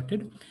been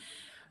allotted.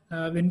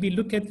 When we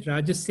look at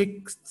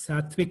Rajasic,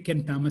 Sattvic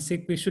and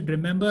Tamasic, we should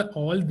remember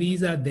all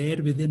these are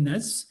there within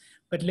us,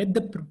 but let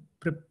the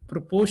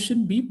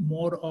proportion be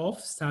more of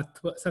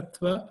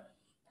Sattva,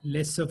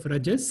 less of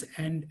Rajas,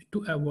 and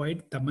to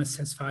avoid Tamas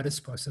as far as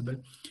possible.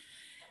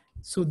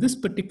 So this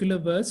particular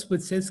verse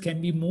which says,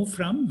 can we move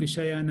from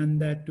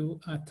Vishayananda to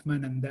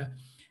Atmananda?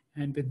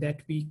 And with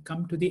that, we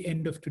come to the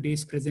end of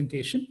today's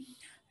presentation.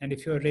 And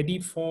if you're ready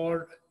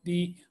for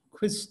the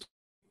quiz,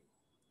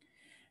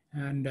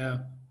 and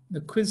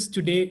the quiz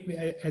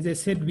today, as I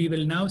said, we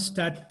will now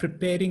start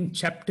preparing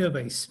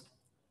chapter-wise,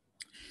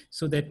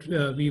 so that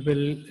we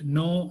will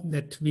know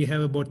that we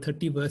have about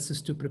 30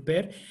 verses to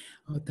prepare,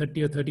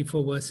 30 or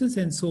 34 verses,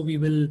 and so we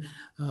will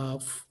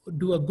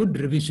do a good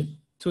revision.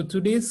 So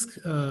today's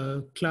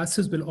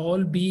questions will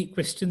all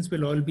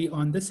be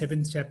on the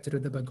 7th chapter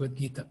of the Bhagavad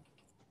Gita.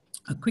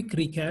 A quick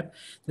recap: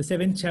 the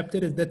 7th chapter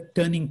is the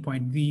turning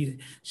point. The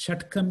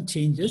Shatkam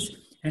changes,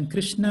 and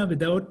Krishna,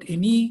 without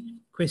any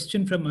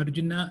question from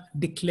Arjuna,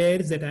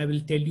 declares that I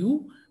will tell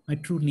you my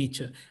true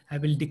nature. I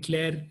will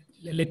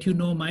let you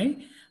know my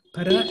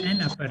para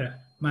and apara,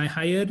 my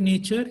higher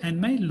nature and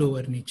my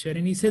lower nature.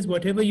 And he says,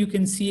 whatever you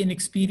can see and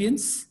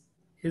experience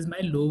is my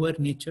lower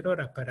nature or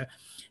apara.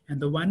 And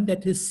the one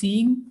that is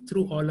seeing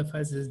through all of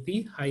us is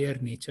the higher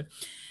nature.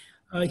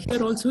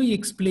 Here also he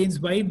explains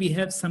why we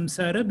have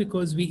samsara,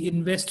 because we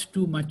invest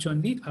too much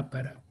on the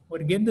apara. Or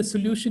again, the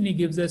solution he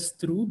gives us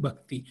through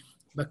bhakti.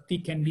 Bhakti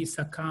can be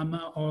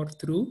sakama or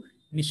through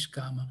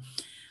nishkama.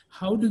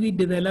 How do we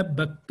develop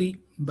bhakti?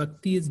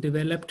 Bhakti is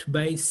developed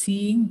by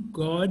seeing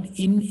God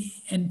in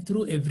and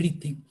through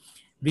everything.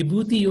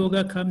 Vibhuti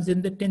Yoga comes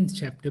in the 10th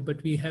chapter,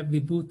 but we have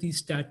Vibhuti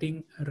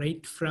starting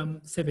right from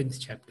 7th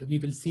chapter. We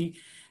will see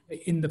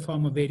in the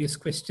form of various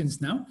questions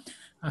now.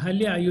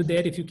 Ahalya, are you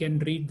there? If you can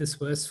read this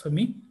verse for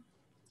me.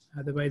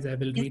 Otherwise, I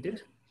will read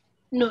it.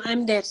 No,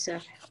 I'm there, sir.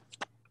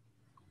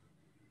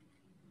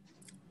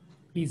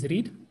 Please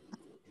read.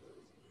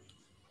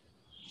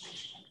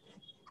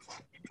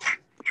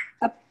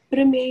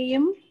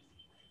 Aprameyam,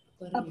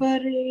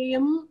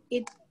 apareyam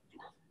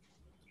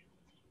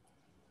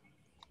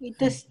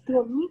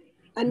itastvam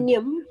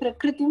anyam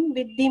prakritim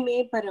viddhi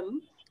me param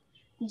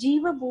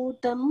jiva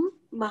bhutam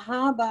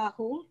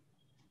mahabaho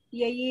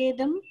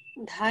yayedam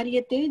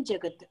dharyate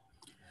jagat.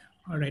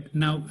 All right.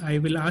 Now I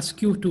will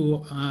ask you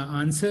to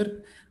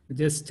answer.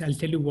 I'll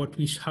tell you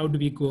how do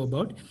we go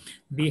about.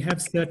 We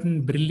have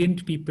certain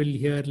brilliant people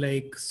here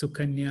like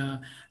Sukanya,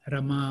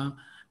 Rama,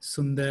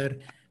 Sundar.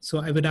 So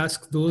I would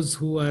ask those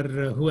who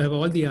have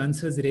all the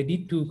answers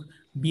ready to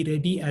be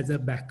ready as a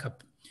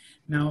backup.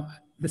 Now,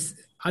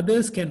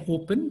 others can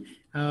open.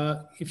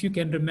 If you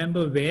can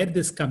remember where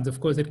this comes,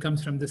 of course, it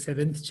comes from the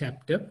 7th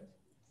chapter.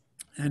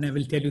 And I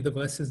will tell you the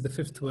verses, the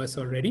 5th verse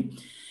already.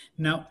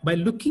 Now, by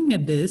looking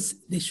at this,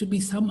 there should be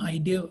some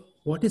idea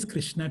what is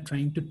Krishna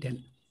trying to tell.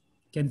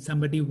 Can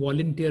somebody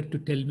volunteer to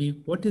tell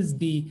me what is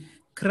the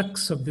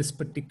crux of this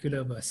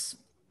particular verse?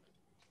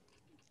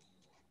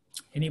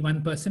 Any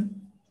one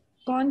person?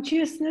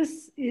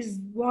 Consciousness is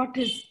what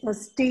is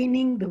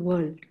sustaining the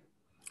world.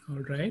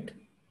 All right.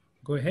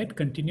 Go ahead,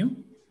 continue.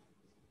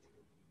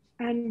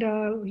 And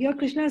here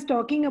Krishna is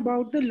talking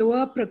about the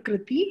lower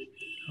Prakriti.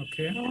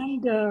 Okay.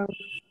 And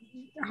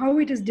how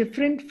it is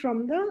different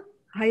from the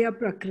higher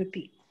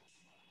Prakriti.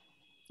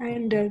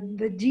 And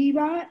the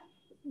Jiva,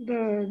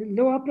 the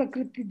lower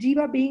Prakriti,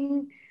 Jiva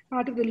being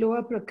part of the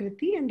lower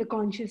Prakriti, and the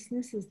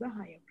consciousness is the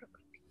higher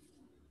Prakriti.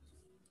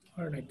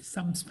 All right.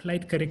 Some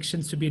slight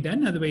corrections to be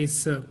done.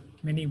 Otherwise,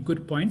 many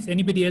good points.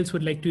 Anybody else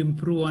would like to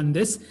improve on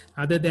this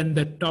other than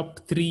the top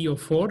 3 or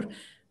 4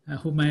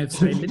 whom I have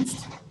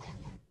silenced?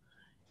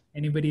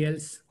 Anybody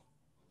else?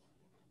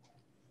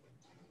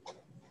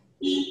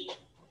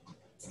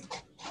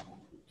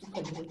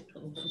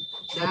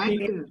 That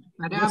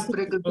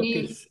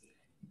Paraprakriti.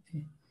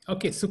 Okay.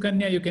 Okay,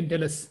 Sukanya, you can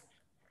tell us.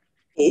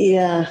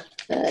 Yeah,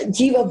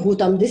 Jiva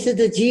Bhutam. This is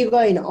the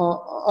Jiva in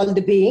all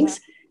the beings.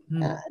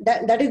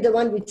 That is the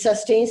one which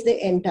sustains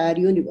the entire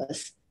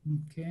universe.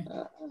 Okay.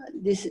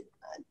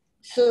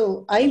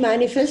 So I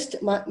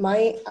manifest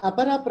my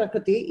Apara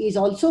Prakriti is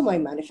also my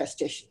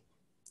manifestation.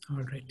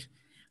 All right.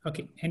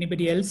 Okay.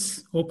 Anybody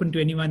else? Open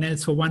to anyone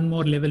else for one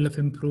more level of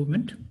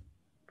improvement?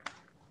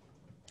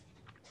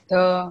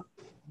 The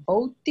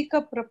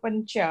Bhautika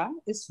Prapancha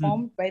is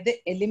formed by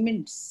the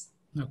elements.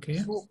 Okay.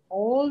 So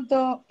all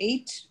the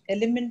 8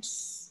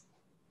 elements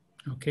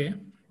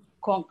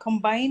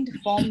combined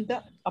form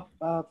the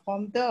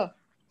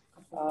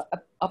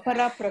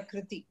Apara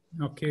Prakriti.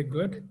 Okay,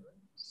 good.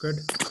 Good.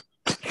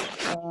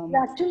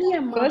 Actually,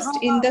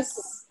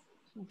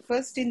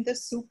 first in the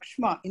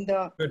Sukshma, in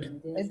the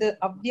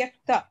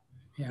Avyakta.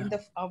 In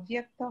the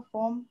Avyakta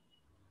form,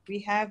 we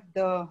have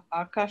the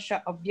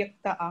Akasha,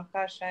 Avyakta,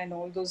 Akasha, and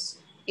all those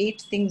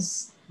 8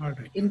 things,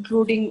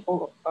 including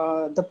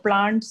the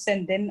plants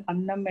and then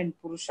Annam and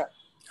Purusha.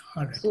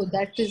 All right. So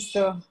that is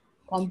the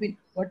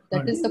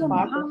is the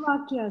part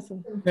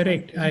of...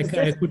 Correct.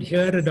 I could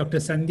hear Dr.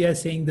 Sandhya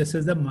saying this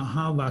is the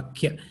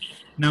Mahavakya.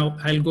 Now,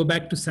 I'll go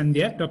back to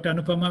Sandhya. Dr.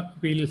 Anupama,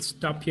 we'll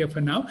stop here for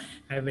now.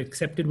 I've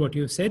accepted what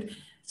you said.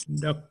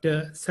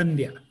 Dr.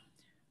 Sandhya,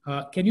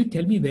 can you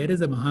tell me where is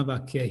the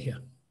Mahavakya here?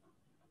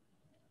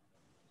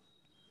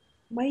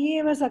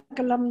 Mayeva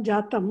Sakalam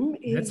Jatam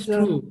is... That's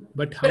true,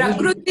 but how...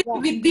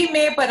 Prakritim Vidhi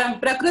Me Param.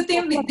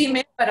 Prakritim Vidhi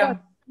Me Param.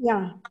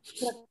 Yeah.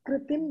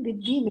 Prakritim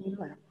Vidhi Me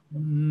Param.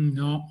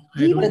 No,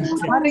 I don't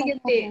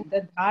understand.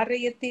 The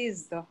Dharayate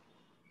is the...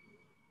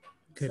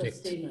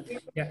 Correct.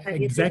 Yeah,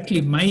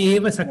 exactly.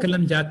 Mayeva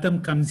Sakalam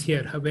Jatam comes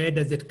here. Where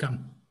does it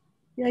come?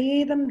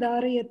 Yayedam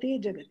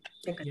Dharayate Jagat.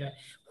 Yeah.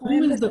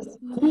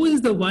 Who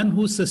is the one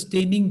who's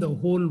sustaining the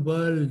whole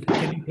world?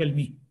 Can you tell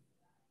me?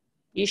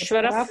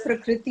 Ishvara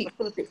Prakriti.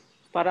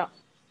 Para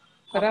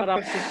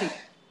Prakriti.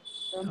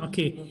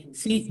 Okay.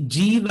 See,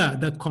 Jiva,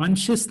 the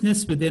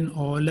consciousness within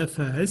all of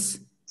us,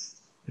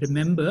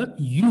 remember,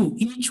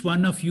 each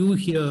one of you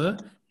here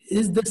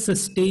is the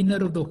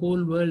sustainer of the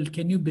whole world.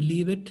 Can you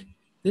believe it?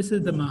 This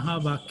is the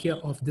Mahavakya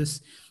of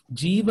this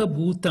Jiva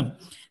Bhutam.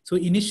 So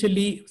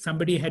initially,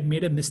 somebody had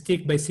made a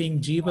mistake by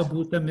saying Jiva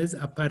Bhutam is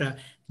Apara.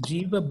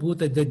 Jiva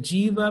Bhuta, the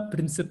Jiva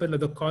principle or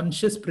the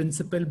conscious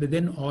principle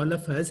within all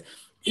of us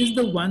is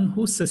the one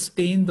who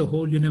sustains the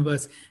whole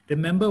universe.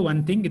 Remember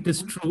one thing, it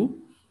is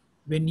true.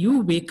 When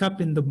you wake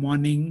up in the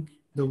morning,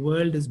 the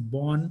world is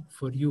born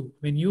for you.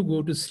 When you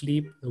go to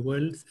sleep, the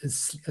world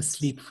is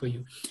asleep for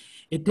you.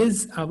 It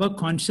is our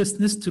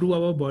consciousness through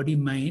our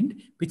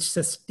body-mind which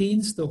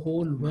sustains the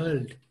whole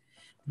world.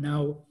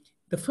 Now,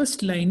 the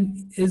first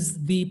line is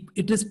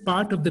it is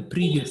part of the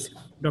previous.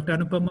 Dr.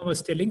 Anupama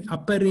was telling,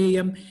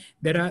 Apareyam,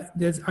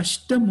 there's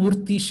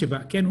Ashtamurti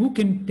Shiva. Who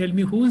can tell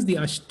me who is the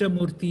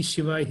Ashtamurti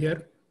Shiva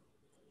here?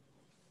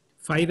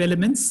 5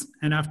 elements,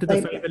 and after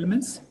the 5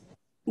 elements?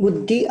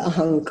 Buddhi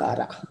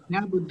Ahankara.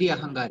 Yeah, Buddhi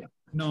Ahankara.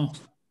 No.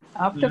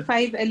 After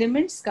 5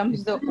 elements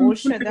comes the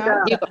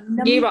Oshada,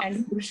 Jiva,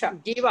 and Purusha.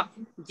 Jiva.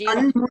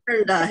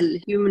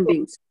 And human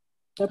beings.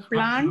 The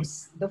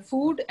plants, the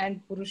food,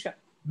 and Purusha.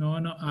 No.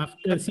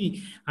 After,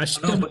 see,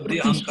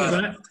 Ashtamurti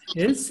Shiva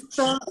is...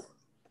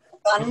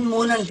 Sun,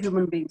 moon, and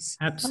human beings.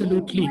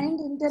 Absolutely. Mind,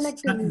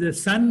 intellect, The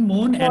sun,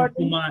 moon, and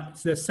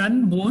Kuman. The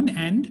sun, moon,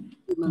 and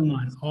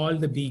Kuman, all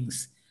the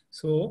beings.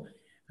 So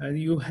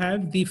you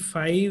have the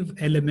 5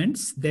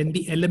 elements, then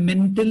the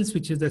elementals,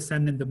 which is the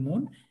sun and the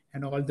moon,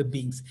 and all the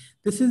beings.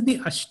 This is the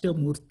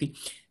Ashtamurti.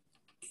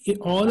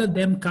 All of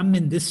them come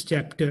in this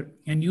chapter,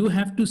 and you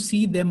have to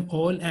see them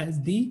all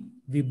as the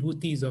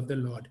vibhutis of the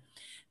Lord.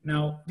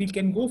 Now, we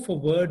can go for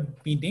word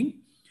meaning.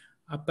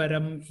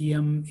 Aparam,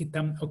 Iyam,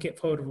 Itam. Okay,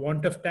 for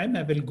want of time,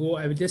 I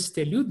will just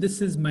tell you,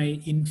 this is my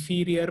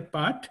inferior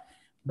part.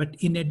 But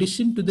in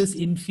addition to this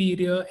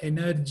inferior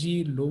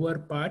energy, lower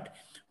part,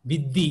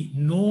 Vidhi,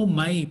 know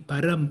my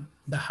Param,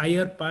 the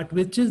higher part,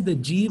 which is the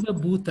Jiva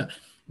Bhuta.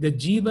 The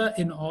Jiva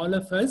in all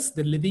of us,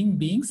 the living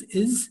beings,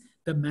 is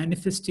the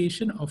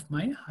manifestation of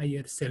my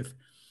higher self.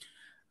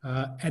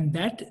 And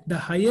that the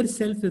higher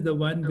self is the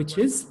one which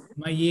is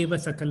Mayeva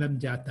Sakalam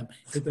Jatam,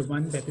 is the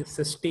one that is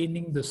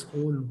sustaining this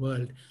whole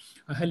world.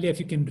 Ahalya, if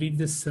you can read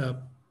this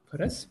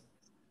for us.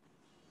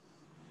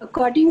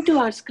 According to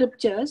our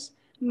scriptures,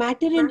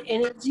 matter and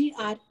energy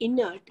are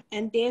inert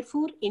and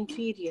therefore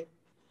inferior.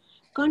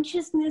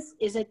 Consciousness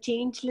is a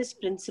changeless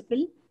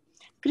principle.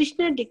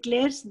 Krishna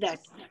declares that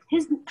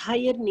his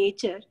higher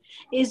nature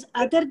is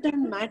other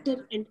than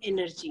matter and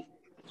energy.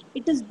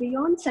 It is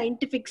beyond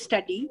scientific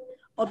study,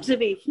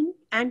 observation,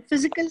 and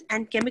physical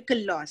and chemical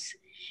laws.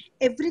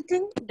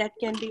 Everything that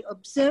can be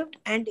observed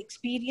and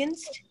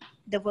experienced,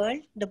 the world,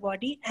 the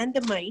body, and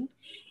the mind,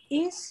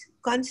 is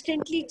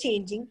constantly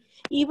changing.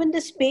 Even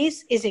the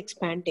space is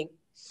expanding.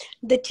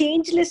 The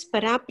changeless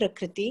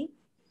Paraprakriti,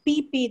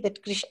 PP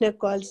that Krishna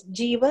calls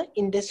Jiva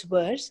in this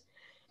verse,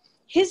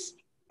 his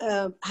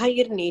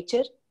higher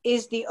nature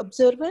is the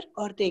observer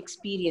or the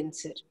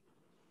experiencer.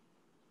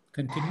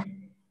 Continue.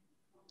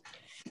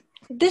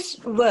 This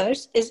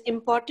verse is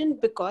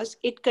important because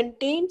it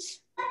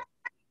contains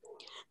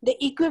the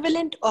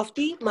equivalent of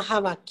the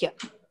Mahavakya.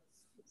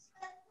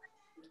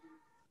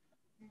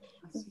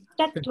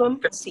 Tattvam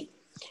Asi.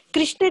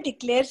 Krishna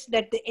declares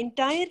that the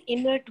entire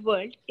inert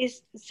world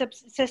is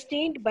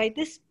sustained by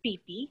this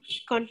PP,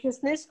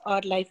 consciousness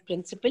or life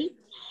principle.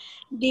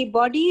 The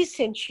body is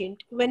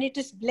sentient when it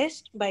is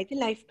blessed by the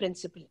life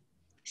principle.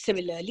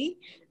 Similarly,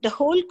 the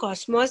whole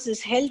cosmos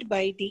is held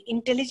by the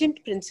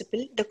intelligent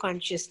principle, the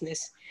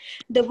consciousness.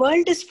 The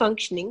world is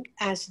functioning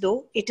as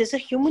though it is a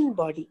human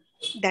body.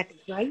 That is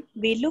why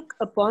we look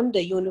upon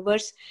the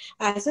universe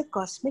as a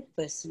cosmic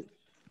person.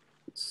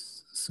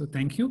 So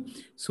thank you.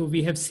 So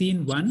we have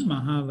seen one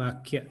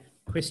Mahavakya.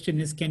 Question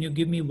is, can you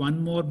give me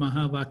one more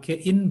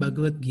Mahavakya in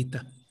Bhagavad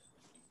Gita?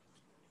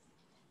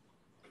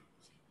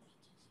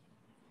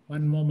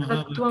 One more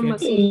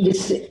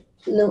Mahavakya.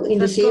 In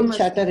the same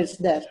chapter it's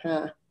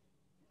there.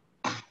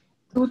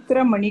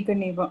 Sutra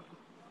Maniganeva.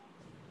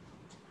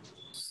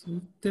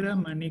 Sutra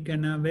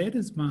Manigana, where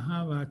is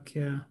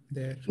Mahavakya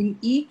there? In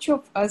each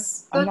of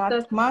us,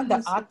 Anatma,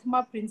 the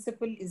Atma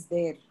principle is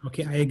there.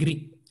 Okay, I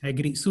agree.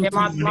 Sutra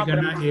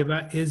Manigana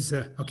Eva is,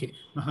 okay,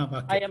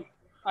 Mahavakya. I am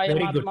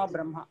Very Atma good.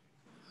 Brahma.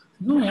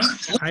 No,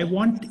 I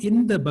want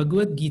in the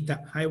Bhagavad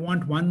Gita, I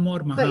want one more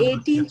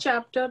Mahavakya. The 18th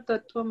chapter,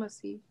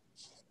 Tattvamasi.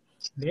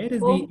 Where is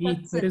the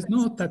 8th? There is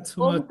no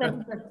Tatsuma.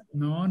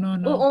 No.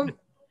 No.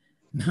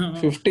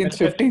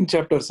 15th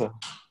chapter, sir.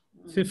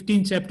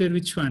 15th chapter,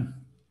 which one?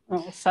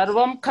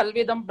 Sarvam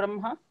Khalvidam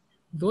Brahma.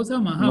 Those are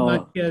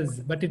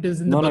Mahavakyas, but it is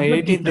in the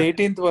Bhagavad Gita.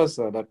 18th was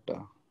that.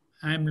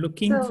 I am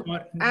looking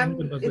for.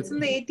 It's in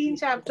the 18th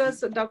chapter.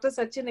 So Dr.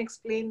 Sachin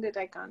explained it.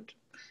 I can't.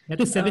 That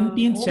is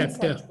 17th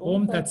chapter.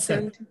 Om Tat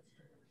Sat.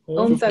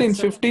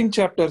 15th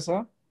chapter,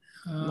 sir.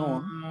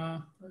 No.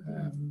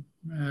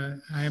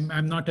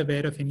 I'm not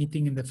aware of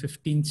anything in the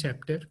 15th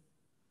chapter.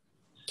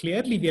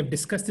 Clearly, we have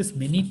discussed this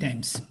many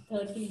times.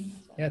 13th.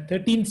 Yeah,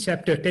 13th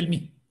chapter. Tell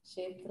me.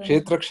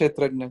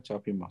 Kshetrajna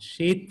chapi mam.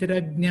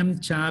 Kshetrajnam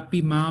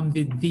chapi mam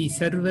vidhi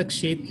sarva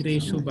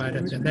kshetreshu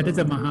bharata. That is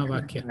a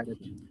Mahavakya.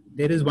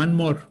 There is one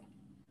more.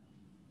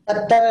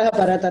 Tattara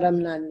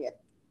parataram nanyat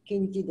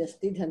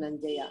kinchidasti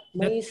dhananjaya.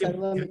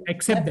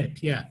 Accept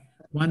that, yeah.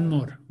 One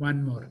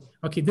more.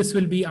 Okay, this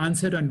will be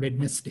answered on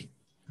Wednesday.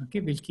 Okay,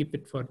 we'll keep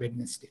it for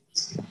Wednesday.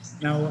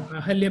 Now,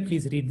 Ahalya,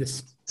 please read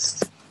this.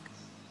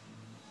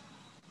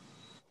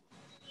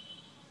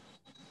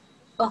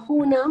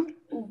 Bahunam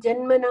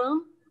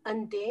janmanam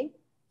ante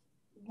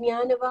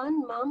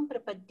jnanavan mam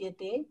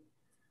prapadyate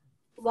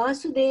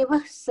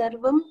vasudeva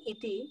sarvam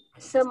iti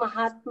sa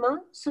mahatma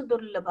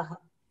sudurlabha.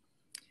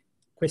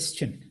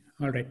 Question.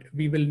 All right.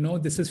 We will know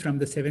this is from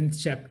the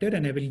 7th chapter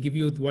and I will give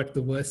you what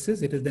the verse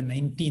is. It is the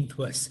 19th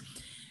verse.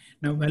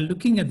 Now, while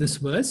looking at this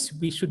verse,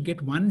 we should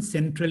get one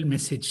central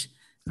message.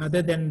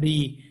 Other than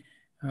the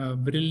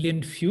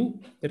brilliant few,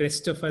 the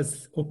rest of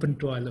us open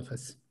to all of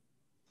us.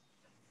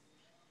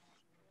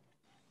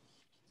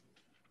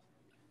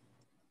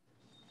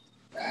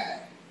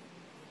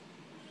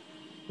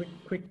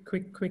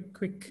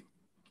 Quick.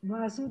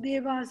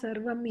 Vasudeva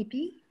Sarvam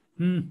iti.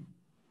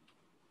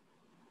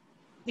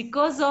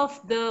 Because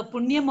of the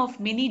punyam of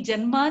many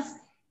janmas,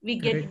 we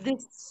get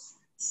this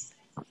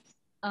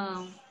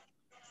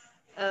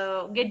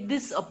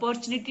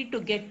opportunity to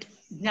get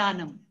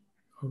jnanam.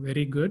 Oh,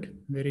 very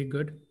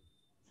good.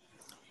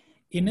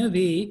 In a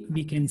way,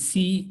 we can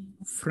see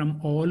from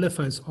all of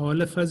us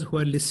who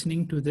are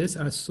listening to this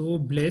are so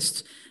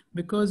blessed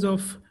because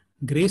of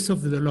grace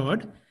of the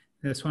Lord.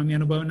 Swami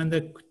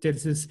Anubhavananda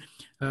tells us,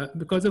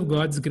 because of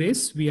God's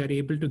grace, we are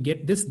able to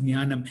get this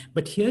jnanam.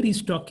 But here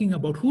he's talking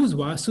about who's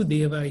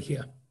Vasudeva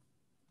here.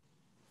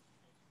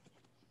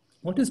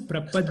 What is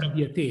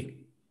prapadyate?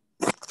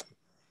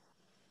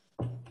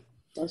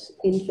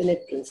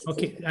 Infinite principle.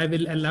 Okay, I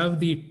will allow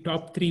the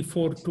top 3,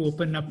 4 to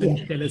open up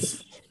and tell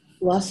us.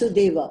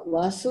 Vasudeva.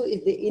 Vasu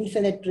is the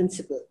infinite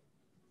principle.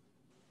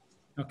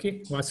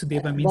 Okay,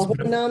 Vasudeva means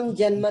Bahunam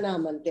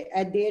janmanamante.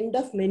 At the end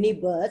of many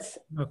births,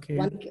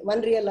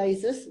 one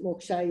realizes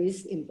moksha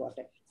is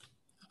important.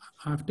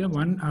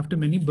 After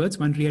many births,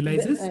 one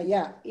realizes?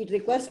 It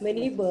requires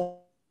many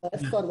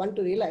births for one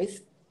to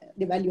realize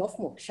the value of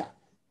moksha.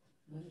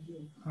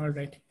 All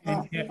right.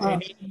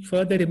 Any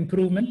further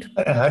improvement?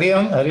 Hari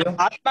Om.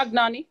 Atma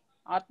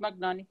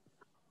Gnani.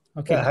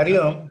 Okay. Hari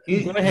Om.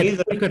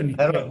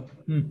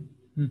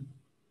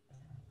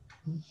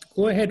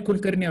 Go ahead,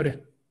 Kulkarni.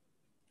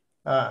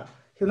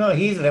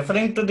 He is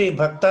referring to the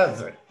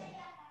bhaktas,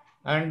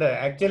 and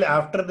actually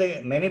after the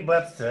many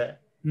births,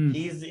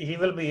 he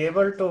will be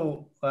able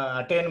to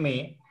attain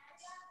me.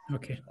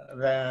 Okay.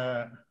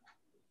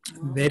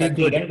 Very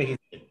good.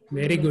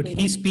 Very good.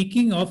 He's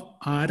speaking of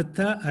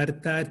Artha,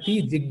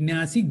 Arthati,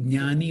 Jignasi,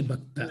 Jnani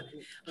Bhakta.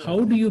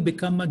 How do you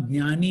become a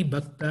Jnani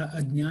Bhakta?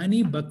 A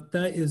Jnani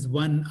Bhakta is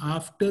one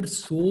after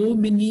so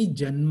many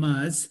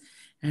janmas,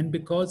 and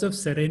because of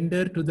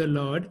surrender to the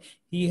Lord,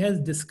 he has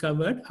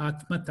discovered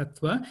Atma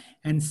Tattva,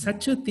 and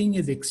such a thing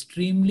is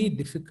extremely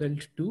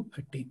difficult to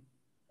attain.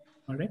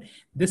 All right.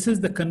 This is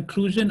the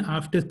conclusion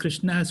after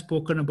Krishna has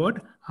spoken about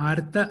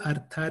Artha,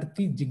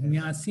 Artharthi,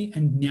 Jignasi,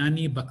 and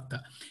Jnani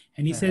Bhakta.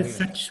 And he says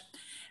such.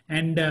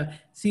 And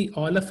see,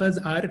 all of us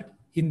are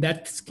in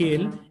that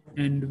scale,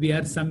 and we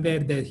are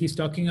somewhere there. He's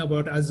talking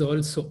about us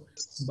also.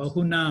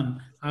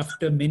 Bahunam,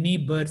 after many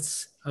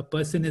births, a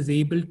person is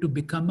able to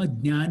become a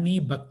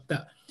Jnani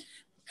Bhakta.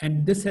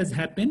 And this has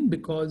happened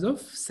because of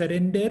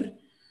surrender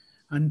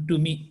unto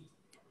me.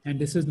 And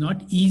this is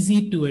not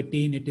easy to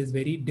attain. It is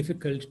very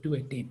difficult to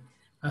attain.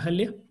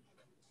 Ahalya?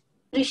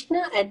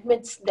 Krishna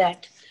admits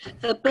that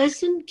a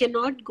person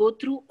cannot go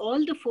through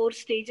all the 4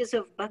 stages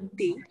of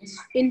bhakti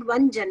in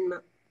one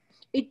janma.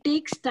 It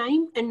takes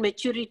time and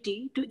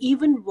maturity to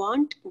even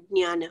want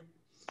jnana.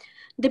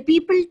 The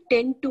people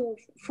tend to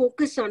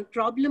focus on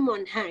problem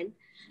on hand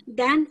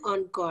than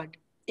on God.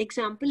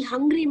 Example,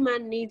 hungry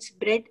man needs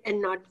bread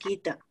and not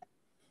Gita.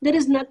 There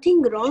is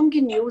nothing wrong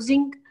in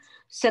using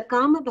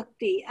Sakama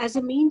Bhakti as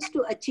a means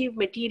to achieve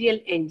material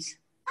ends.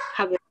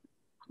 However,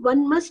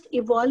 one must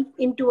evolve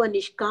into a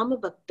Nishkama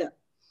Bhakta.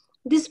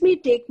 This may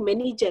take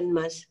many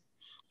janmas.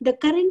 The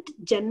current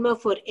janma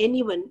for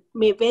anyone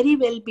may very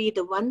well be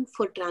the one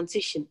for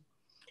transition.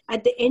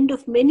 At the end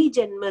of many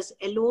janmas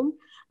alone,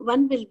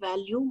 one will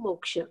value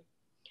moksha.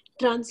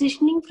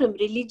 Transitioning from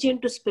religion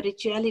to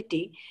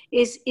spirituality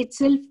is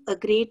itself a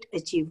great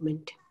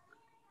achievement.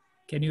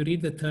 Can you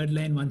read the 3rd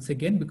line once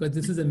again? Because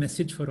this is a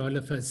message for all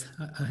of us.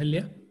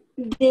 Ahalya?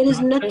 There is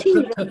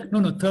nothing...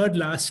 No, 3rd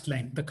last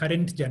line, the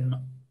current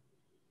janma.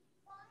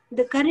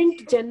 The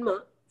current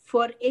janma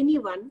for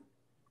anyone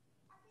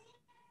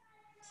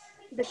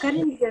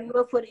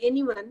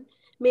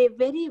may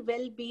very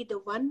well be the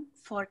one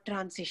for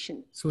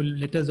transition. So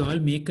let us all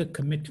make a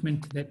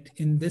commitment that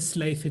in this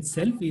life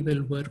itself, we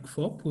will work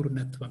for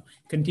Purnatva.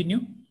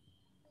 Continue.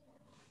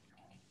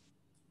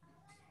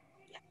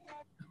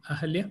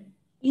 Ahalya?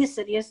 Yes,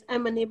 sir. Yes,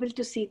 I'm unable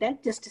to see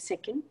that. Just a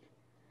second.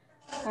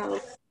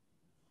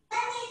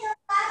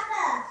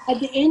 At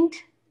the end...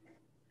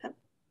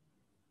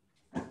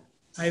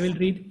 I will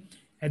read.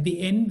 At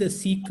the end, the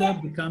seeker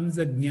becomes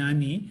a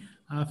jnani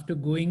after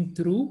going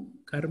through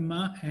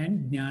karma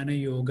and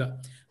jnana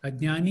yoga. A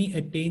jnani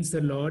attains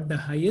the Lord the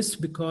highest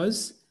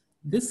because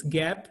this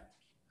gap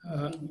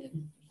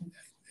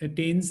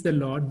attains the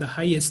Lord the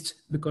highest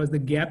because the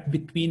gap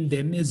between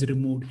them is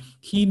removed.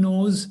 He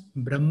knows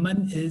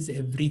Brahman is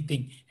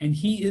everything and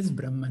he is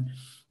Brahman.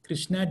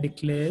 Krishna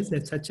declares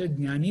that such a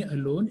jnani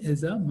alone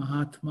is a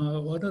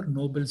Mahatma or a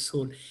noble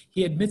soul.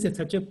 He admits that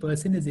such a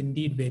person is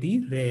indeed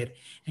very rare.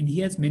 And he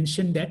has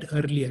mentioned that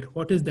earlier.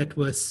 What is that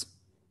verse?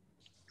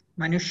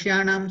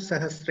 Manushyanam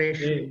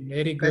Sahasreshu.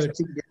 Very good.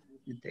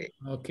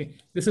 Okay.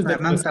 This is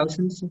among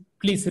thousands.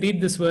 Please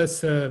read this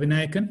verse,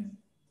 Vinayakan.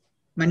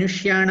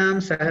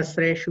 Manushyanam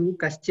Sahasreshu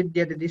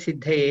Kaschidyadadi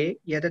Siddhaye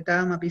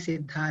Yadatam Api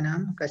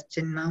Siddhanam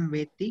Kaschinmam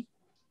Veti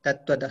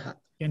Tattvadaha.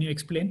 Can you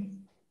explain?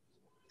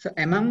 So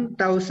among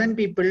 1,000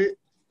 people,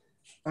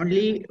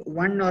 only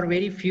one or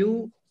very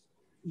few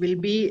will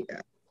be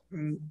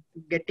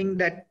getting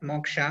that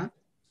moksha.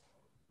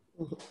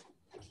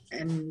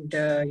 And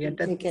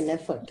make an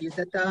effort.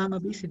 Yadatam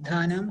Api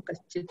Siddhanam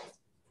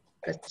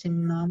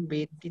Kaschinmam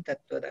Veti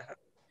Tattvadaha.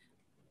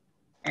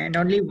 And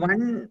only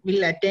one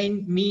will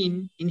attain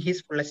me in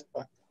his fullest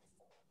form.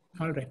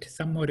 All right.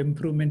 Some more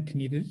improvement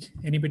needed.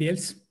 Anybody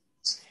else?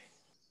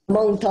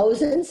 Among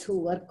thousands who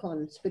work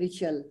on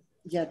spiritual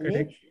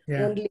journey,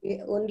 yeah.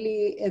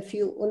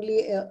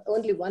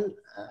 only one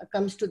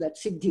comes to that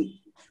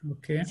siddhi.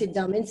 Okay.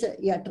 Siddha means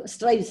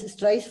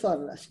strives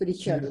for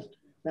spiritual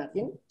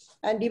nothing,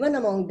 and even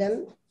among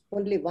them,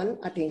 only one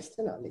attains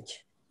the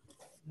knowledge.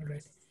 All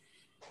right.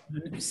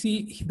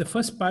 See, the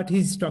first part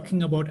he's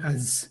talking about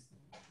us.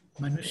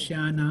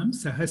 Manushyanam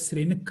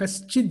sahasrena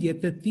kaschid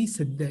yatati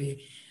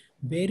siddhaye.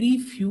 Very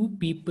few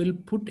people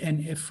put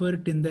an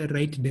effort in the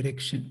right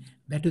direction.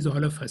 That is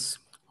all of us.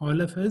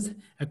 All of us,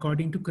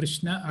 according to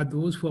Krishna, are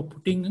those who are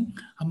putting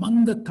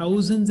among the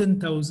thousands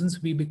and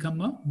thousands, we become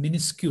a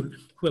minuscule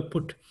who are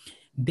put.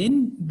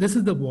 Then this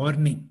is the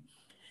warning.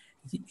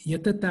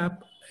 Yatatam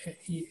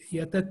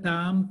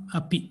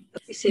api.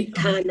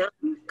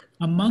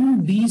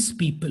 Among these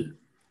people,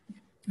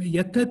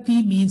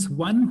 Yatati means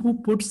one who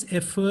puts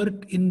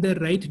effort in the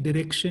right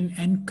direction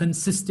and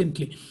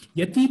consistently.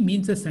 Yati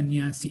means a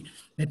sannyasi.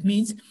 That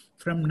means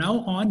from now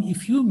on,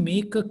 if you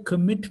make a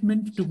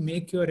commitment to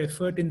make your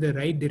effort in the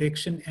right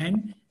direction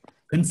and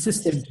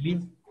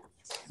consistently,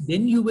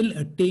 then you will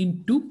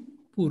attain to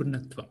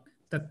Purnatva,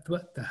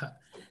 Tattvataha.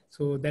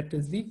 So that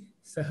is the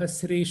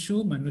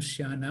Sahasreshu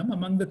Manushyanam.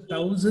 Among the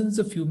thousands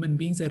of human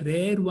beings, a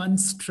rare one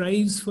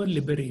strives for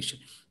liberation.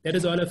 That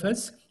is all of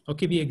us.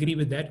 Okay, we agree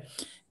with that.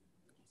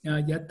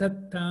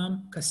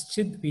 Yatatam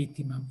kaschid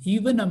vetimam.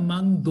 Even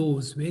among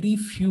those, very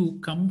few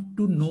come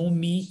to know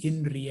me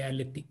in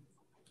reality.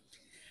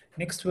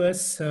 Next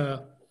verse,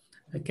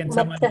 can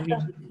someone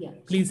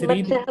read? Please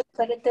read.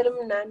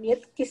 Parataram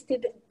nanyat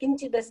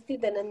kinchidasti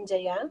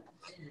dhananjaya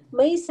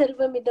mai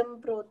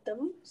sarvamidam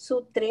protam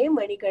sutre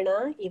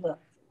manigana iva.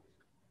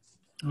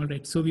 All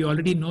right, so we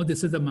already know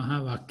this is a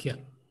Mahavakya.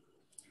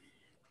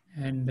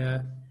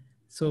 And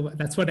so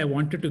that's what I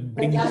wanted to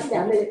bring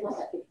in.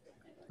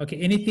 Okay,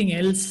 anything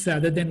else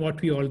other than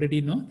what we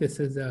already know? This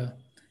is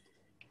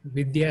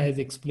Vidya has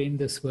explained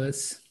this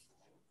verse.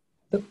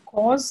 The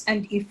cause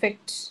and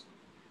effect.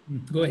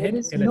 Go ahead. There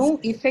is Tell no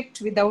us.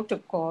 effect without a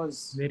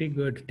cause. Very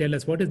good. Tell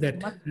us, what is that?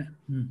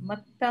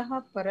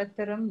 Mattaha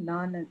parataram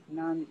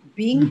nan.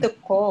 Being the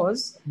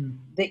cause,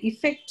 the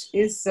effect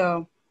is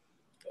the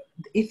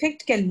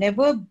effect can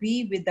never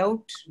be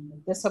without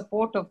the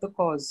support of the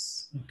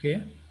cause.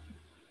 Okay.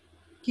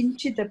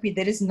 Kinchidapi,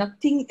 there is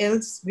nothing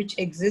else which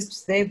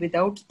exists there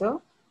without the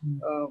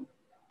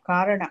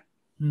karana.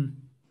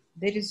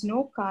 There is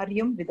no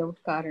karyam without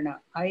karana.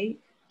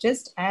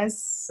 Just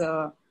as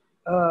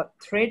a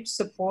thread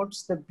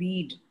supports the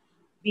bead,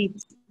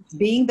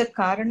 being the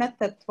karana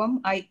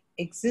tattvam, I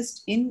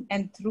exist in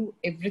and through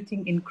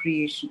everything in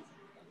creation.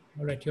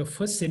 All right, your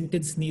first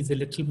sentence needs a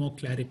little more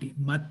clarity.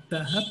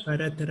 Mattaha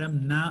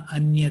parataram na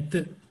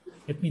anyat.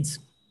 That means?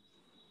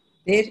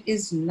 There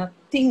is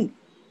nothing.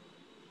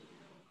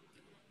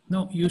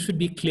 No, you should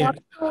be clear.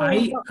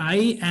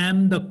 I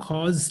am the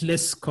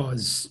causeless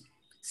cause.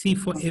 See,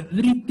 for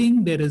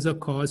everything there is a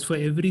cause. For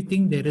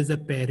everything there is a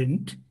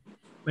parent.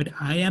 But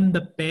I am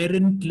the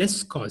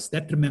parentless cause.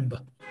 That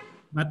remember.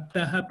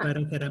 Mattaha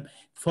parataram.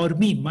 For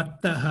me,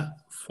 mattaha.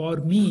 For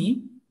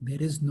me,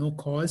 there is no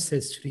cause,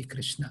 says Sri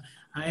Krishna.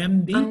 I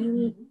am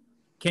the...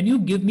 Can you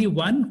give me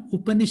one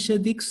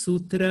Upanishadic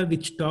sutra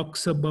which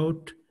talks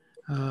about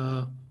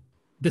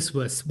this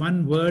verse?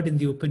 One word in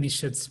the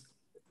Upanishads.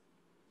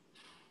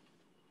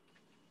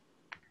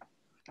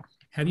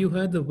 Have you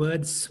heard the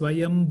word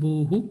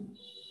Swayambhuhu?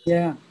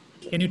 Yeah.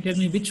 Can you tell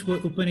me which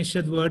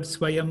Upanishad word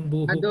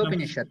Swayambhuhu?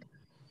 Adhopanishad.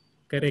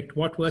 Correct.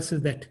 What verse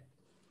is that?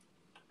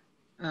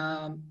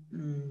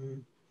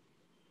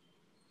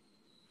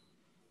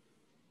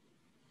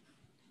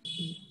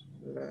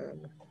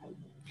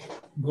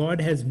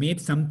 God has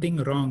made something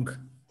wrong.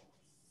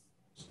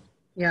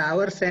 Yeah,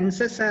 our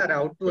senses are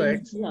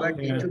outwards, but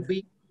it should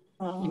be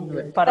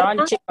inward.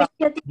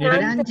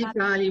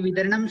 Paranchikali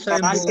vidaranam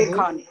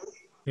swayambhuhu.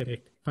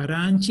 Correct.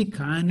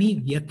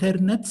 Paranchikani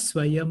vyatharnat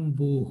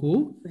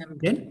swayambhuhu.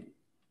 Then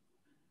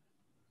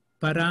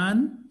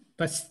Paran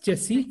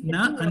paschasi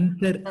na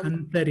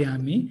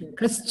antaryami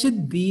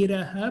kaschid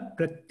dhiraha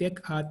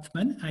pratyak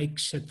atman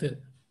aikshat.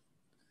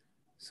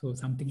 So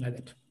something like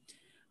that.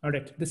 All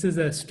right. This is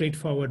a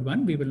straightforward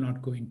one. We will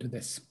not go into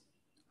this.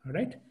 All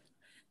right.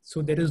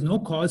 So there is no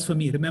cause for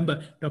me.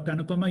 Remember, Dr.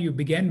 Anupama, you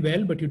began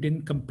well, but you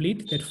didn't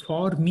complete that.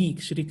 For me,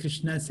 Shri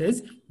Krishna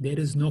says, there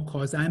is no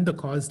cause. I am the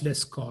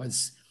causeless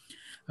cause.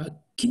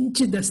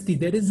 Kinchidasti,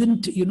 there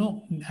isn't,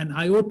 an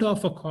iota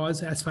of a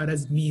cause as far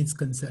as me is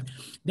concerned.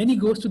 Then he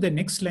goes to the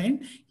next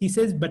line. He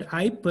says, but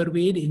I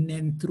pervade in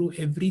and through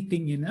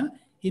everything in a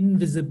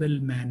invisible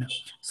manner.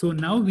 So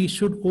now we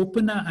should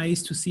open our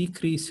eyes to see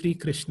Sri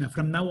Krishna.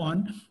 From now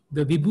on,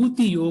 the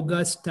Vibhuti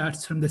Yoga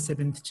starts from the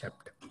 7th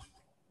chapter.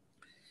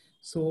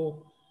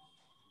 So,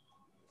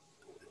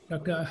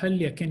 Dr.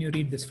 Ahalya, can you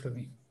read this for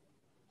me?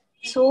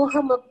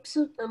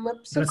 Rasohamapsu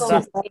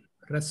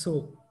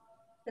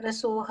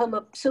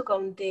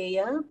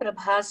kaunteya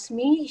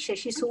prabhasmi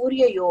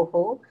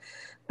shashisuryayoho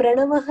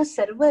pranavah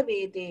sarva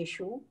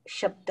vedeshu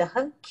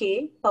shabdah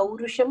ke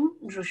paurusham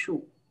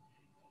drushu.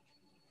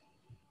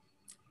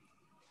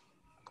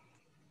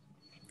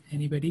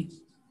 Anybody?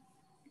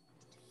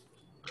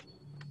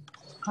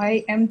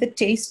 I am the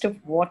taste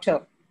of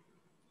water.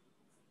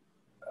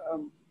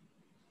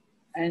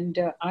 And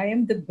I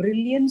am the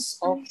brilliance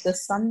of the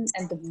sun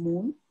and the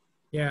moon.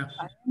 Yeah.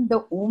 I am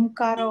the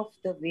Omkara of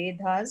the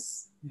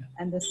Vedas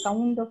and the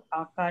sound of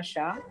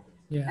Akasha.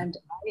 Yeah. And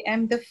I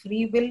am the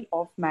free will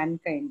of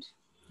mankind.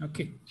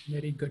 Okay,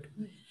 very good.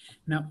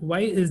 Now, why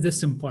is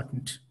this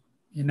important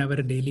in our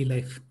daily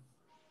life?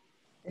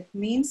 It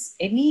means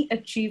any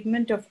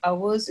achievement of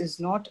ours is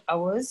not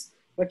ours,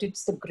 but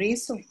it's the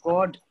grace of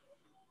God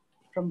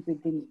from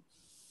within.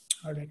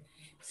 All right.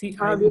 See,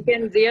 we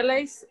can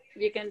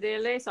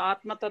realize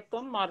Atma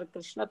Tattvam or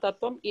Krishna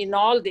Tattvam in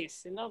all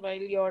this. While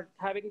you're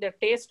having the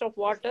taste of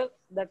water,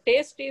 the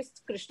taste is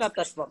Krishna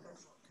Tattvam.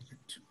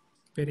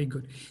 Very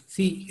good.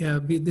 See,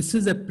 this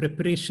is a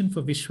preparation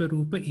for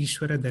Vishwarupa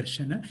Ishvara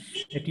Darshana,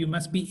 that you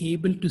must be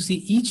able to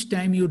see each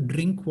time you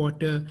drink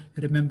water,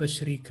 remember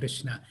Shri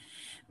Krishna.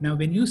 Now,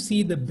 when you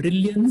see the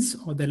brilliance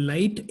or the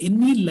light,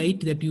 any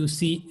light that you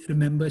see,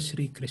 remember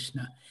Shri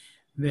Krishna.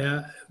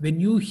 When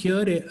you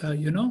hear,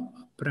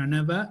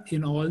 Pranava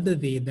in all the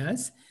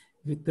Vedas,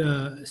 with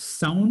the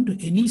sound,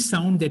 any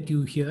sound that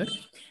you hear,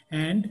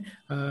 and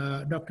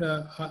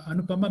Dr.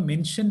 Anupama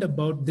mentioned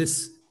about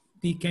this.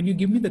 Can you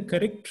give me the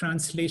correct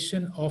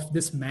translation of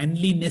this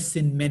manliness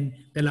in men?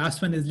 The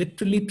last one is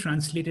literally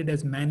translated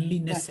as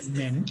manliness in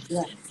men.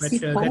 Yeah. But See,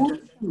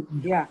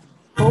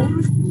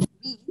 Paurusham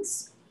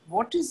means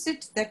what is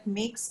it that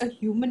makes a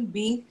human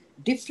being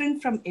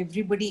different from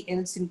everybody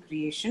else in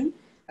creation?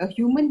 A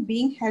human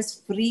being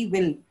has free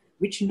will,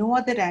 which no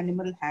other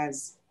animal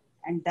has.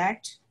 And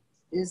that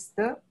is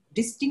the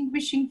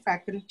distinguishing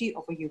faculty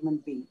of a human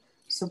being.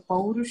 So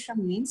Paurusha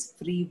means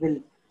free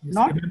will. Yes,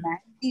 not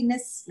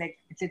manliness, like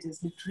it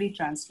is literally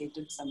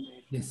translated somewhere.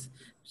 Yes.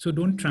 So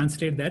don't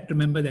translate that.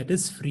 Remember, that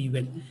is free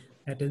will.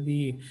 That is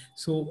the.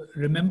 So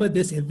remember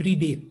this every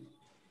day.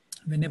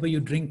 Whenever you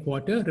drink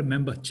water,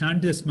 remember,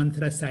 chant this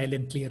mantra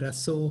silently.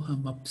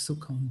 Rasoham apsu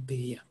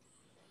kaunteya.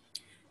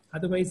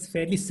 Otherwise,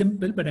 fairly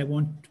simple, but I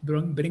want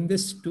to bring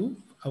this to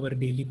our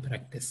daily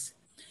practice.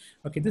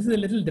 Okay, this is a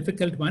little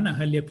difficult one.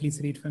 Ahalya,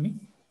 please read for me.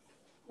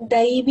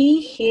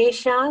 Daivi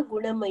hesha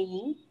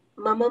gunamayi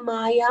mama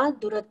maya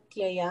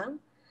duratyaya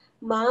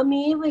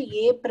mameva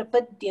ye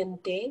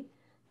prapadyante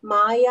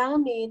maya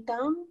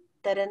metam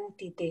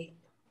tarantite.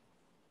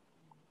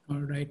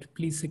 All right,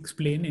 please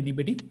explain.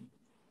 Anybody?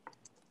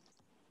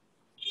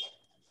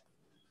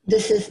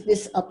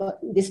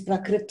 This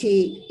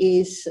Prakriti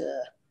is.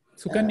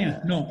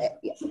 Sukanya? No.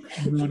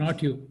 No,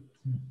 not you.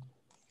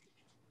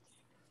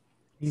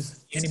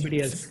 Is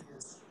anybody else?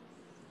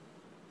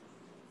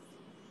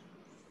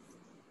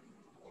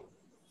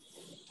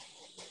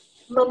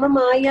 Mama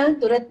maya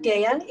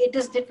duratyaya. It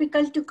is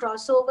difficult to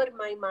cross over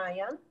my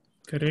maya.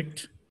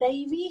 Correct.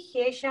 Daivi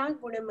hesha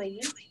gunamayi.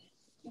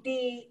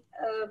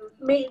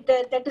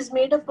 That is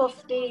made up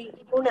of the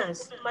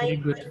gunas. My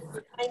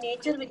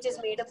nature, which is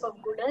made up of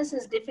gunas,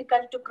 is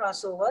difficult to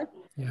cross over.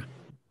 Yeah.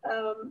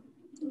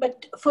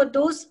 But for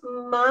those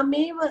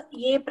mameva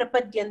ye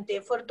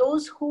prapadyante, for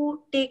those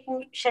who take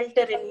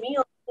shelter in me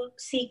or who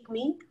seek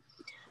me,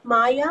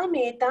 maya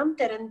metam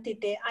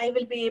tarantite, I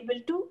will be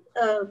able to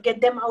get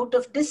them out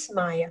of this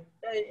maya,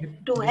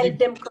 to help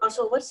them cross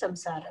over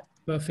samsara.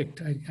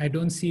 Perfect. I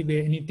don't see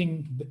where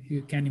anything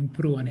you can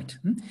improve on it.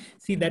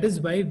 See, that is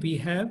why we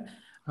have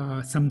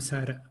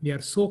samsara. We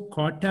are so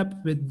caught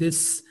up with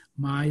this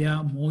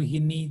maya,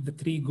 mohini, the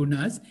three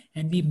gunas,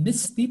 and we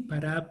miss the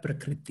para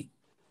prakriti.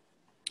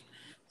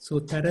 So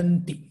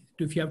taranti,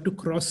 if you have to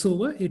cross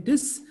over, it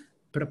is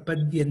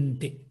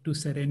prapadyante, to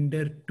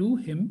surrender to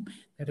him.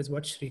 That is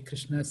what Sri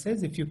Krishna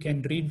says. If you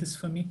can read this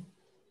for me.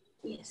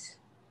 Yes.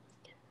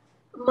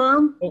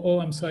 Mom. Oh,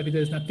 I'm sorry.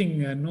 There's nothing,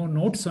 no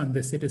notes on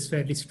this. It is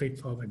fairly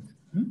straightforward.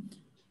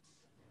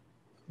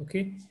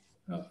 Okay.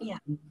 Yeah.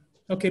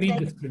 Okay, read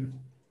this, please.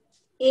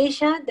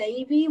 Esha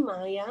Daivi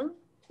Maya,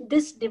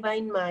 this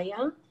divine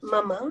Maya,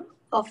 Mama,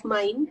 of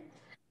mine,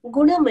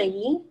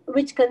 Gunamayi,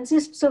 which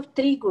consists of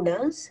three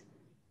gunas.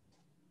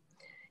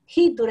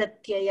 Hi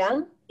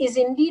Duratyaya is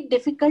indeed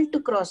difficult to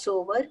cross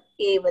over,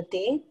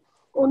 Evate,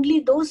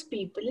 only those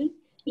people,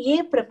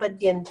 Ye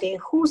Prapadyante,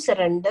 who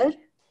surrender,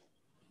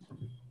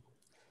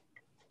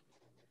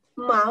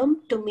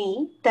 Mam, to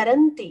me,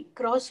 Taranti,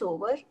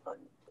 crossover,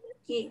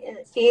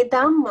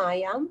 Edam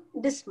Mayam,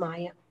 this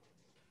Maya.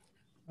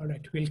 All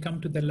right, we'll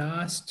come to the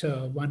last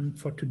one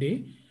for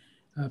today.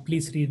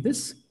 Please read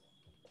this.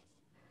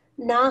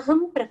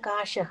 Naham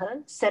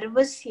Prakashaha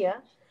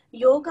Sarvasya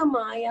Yoga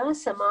Maya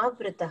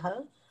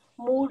Samavritaha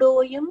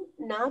Mudoyam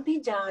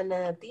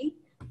Nabhijanati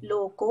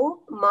Loko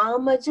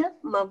Mamaja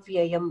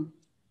Mavyayam.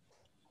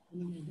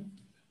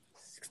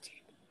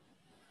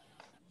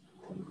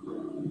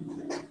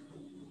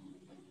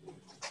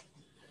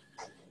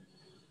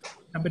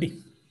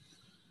 Somebody.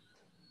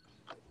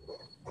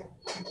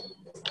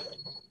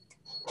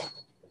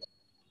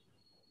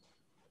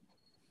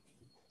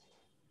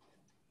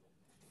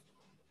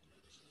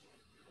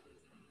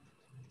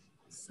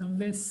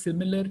 Somewhere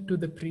similar to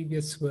the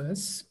previous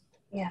verse.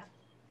 Yeah.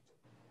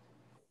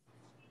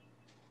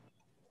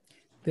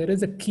 There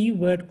is a key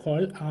word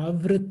called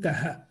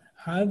avritaha.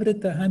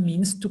 Avritaha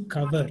means to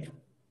cover.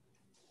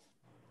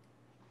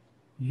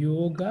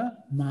 Yoga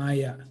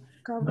Maya.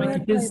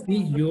 It is the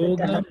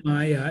Yoga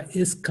Maya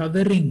is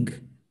covering.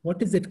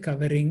 What is it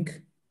covering?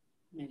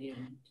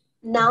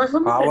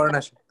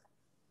 Naham.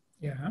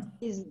 Yeah.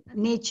 Is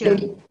nature,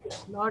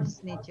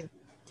 Lord's nature.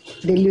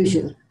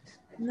 Delusion.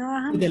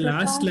 The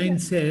last line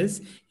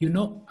says,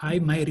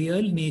 my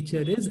real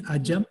nature is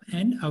Ajam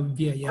and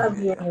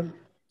Avyayam.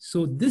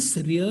 So this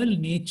real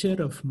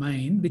nature of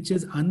mine, which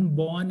is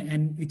unborn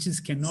and which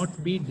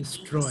cannot be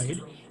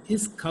destroyed,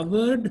 is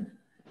covered.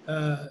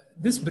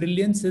 This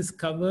brilliance is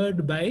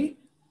covered by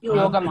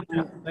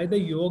the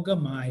Yoga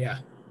Maya.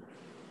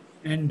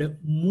 And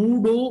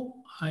Mudo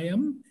I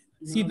am.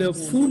 See, the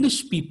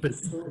foolish people,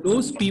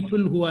 those people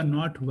who are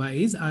not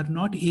wise, are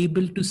not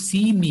able to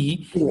see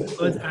me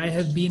because I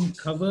have been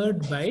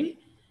covered by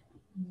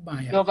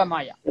Maya. Yoga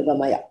Maya. Yoga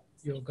Maya.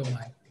 Yoga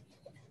Maya.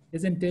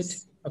 Isn't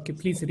it? Okay,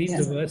 please read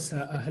the verse,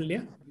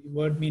 Ahalya.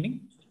 Word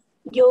meaning.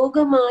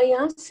 Yoga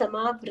Maya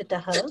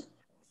Samavritaha,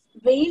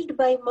 veiled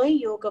by my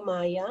Yoga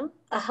Maya,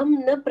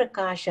 Aham na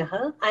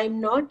Prakashaha, I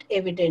am not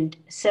evident,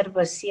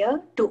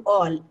 Sarvasya, to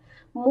all,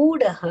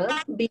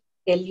 Moodaha, being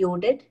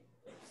deluded,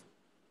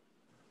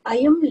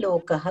 Ayam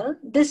Lokaha,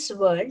 this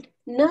world,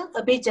 na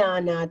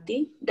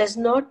abhijanati, does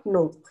not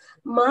know,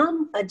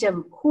 Mam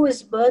Ajam, who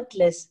is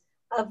birthless,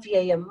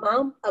 Avyayam,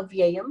 Mam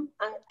Avyayam,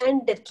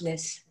 and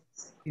deathless.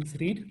 Please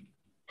read.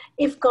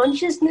 If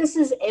consciousness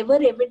is ever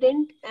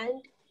evident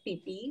and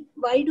PP,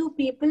 why do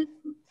people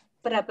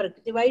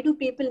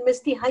miss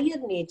the higher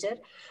nature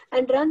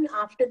and run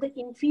after the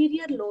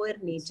inferior lower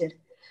nature?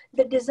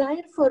 The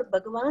desire for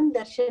Bhagavan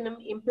Darshanam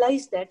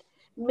implies that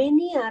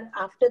many are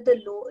after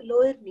the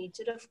lower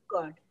nature of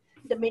God.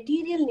 The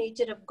material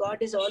nature of God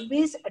is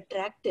always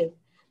attractive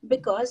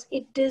because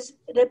it is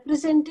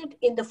represented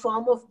in the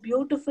form of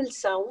beautiful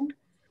sound,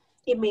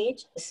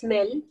 image,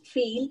 smell,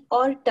 feel,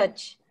 or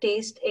touch,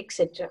 taste,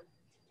 etc.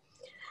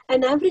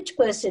 An average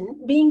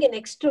person, being an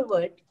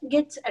extrovert,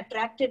 gets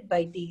attracted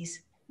by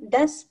these.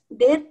 Thus,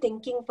 their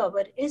thinking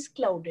power is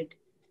clouded.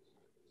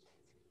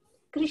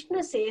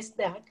 Krishna says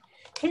that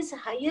his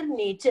higher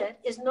nature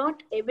is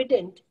not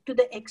evident to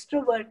the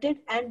extroverted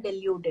and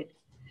deluded.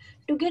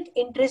 To get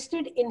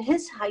interested in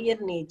his higher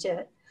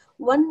nature,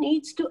 one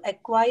needs to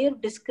acquire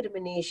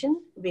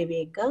discrimination,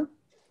 viveka.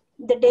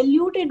 The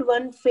deluded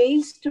one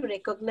fails to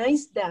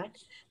recognize that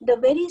the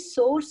very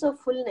source of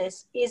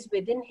fullness is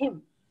within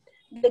him.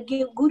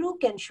 The Guru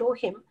can show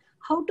him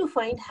how to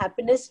find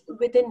happiness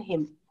within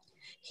him.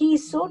 He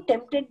is so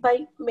tempted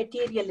by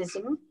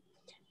materialism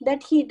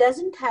that he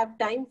doesn't have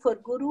time for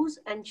gurus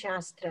and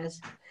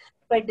shastras.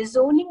 By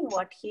disowning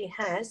what he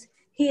has,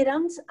 he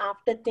runs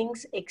after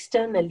things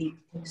externally.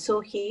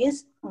 So he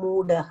is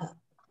mudaha.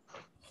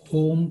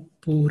 Om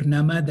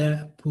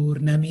Purnamada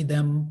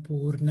Purnamidam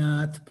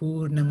Purnat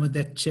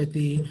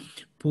Purnamudachyati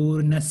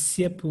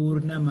Purnasya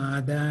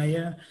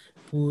Purnamadaya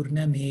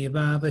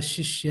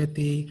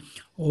Purnamevavashishyati.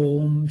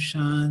 Om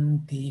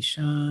Shanti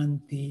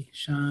Shanti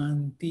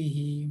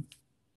Shanti.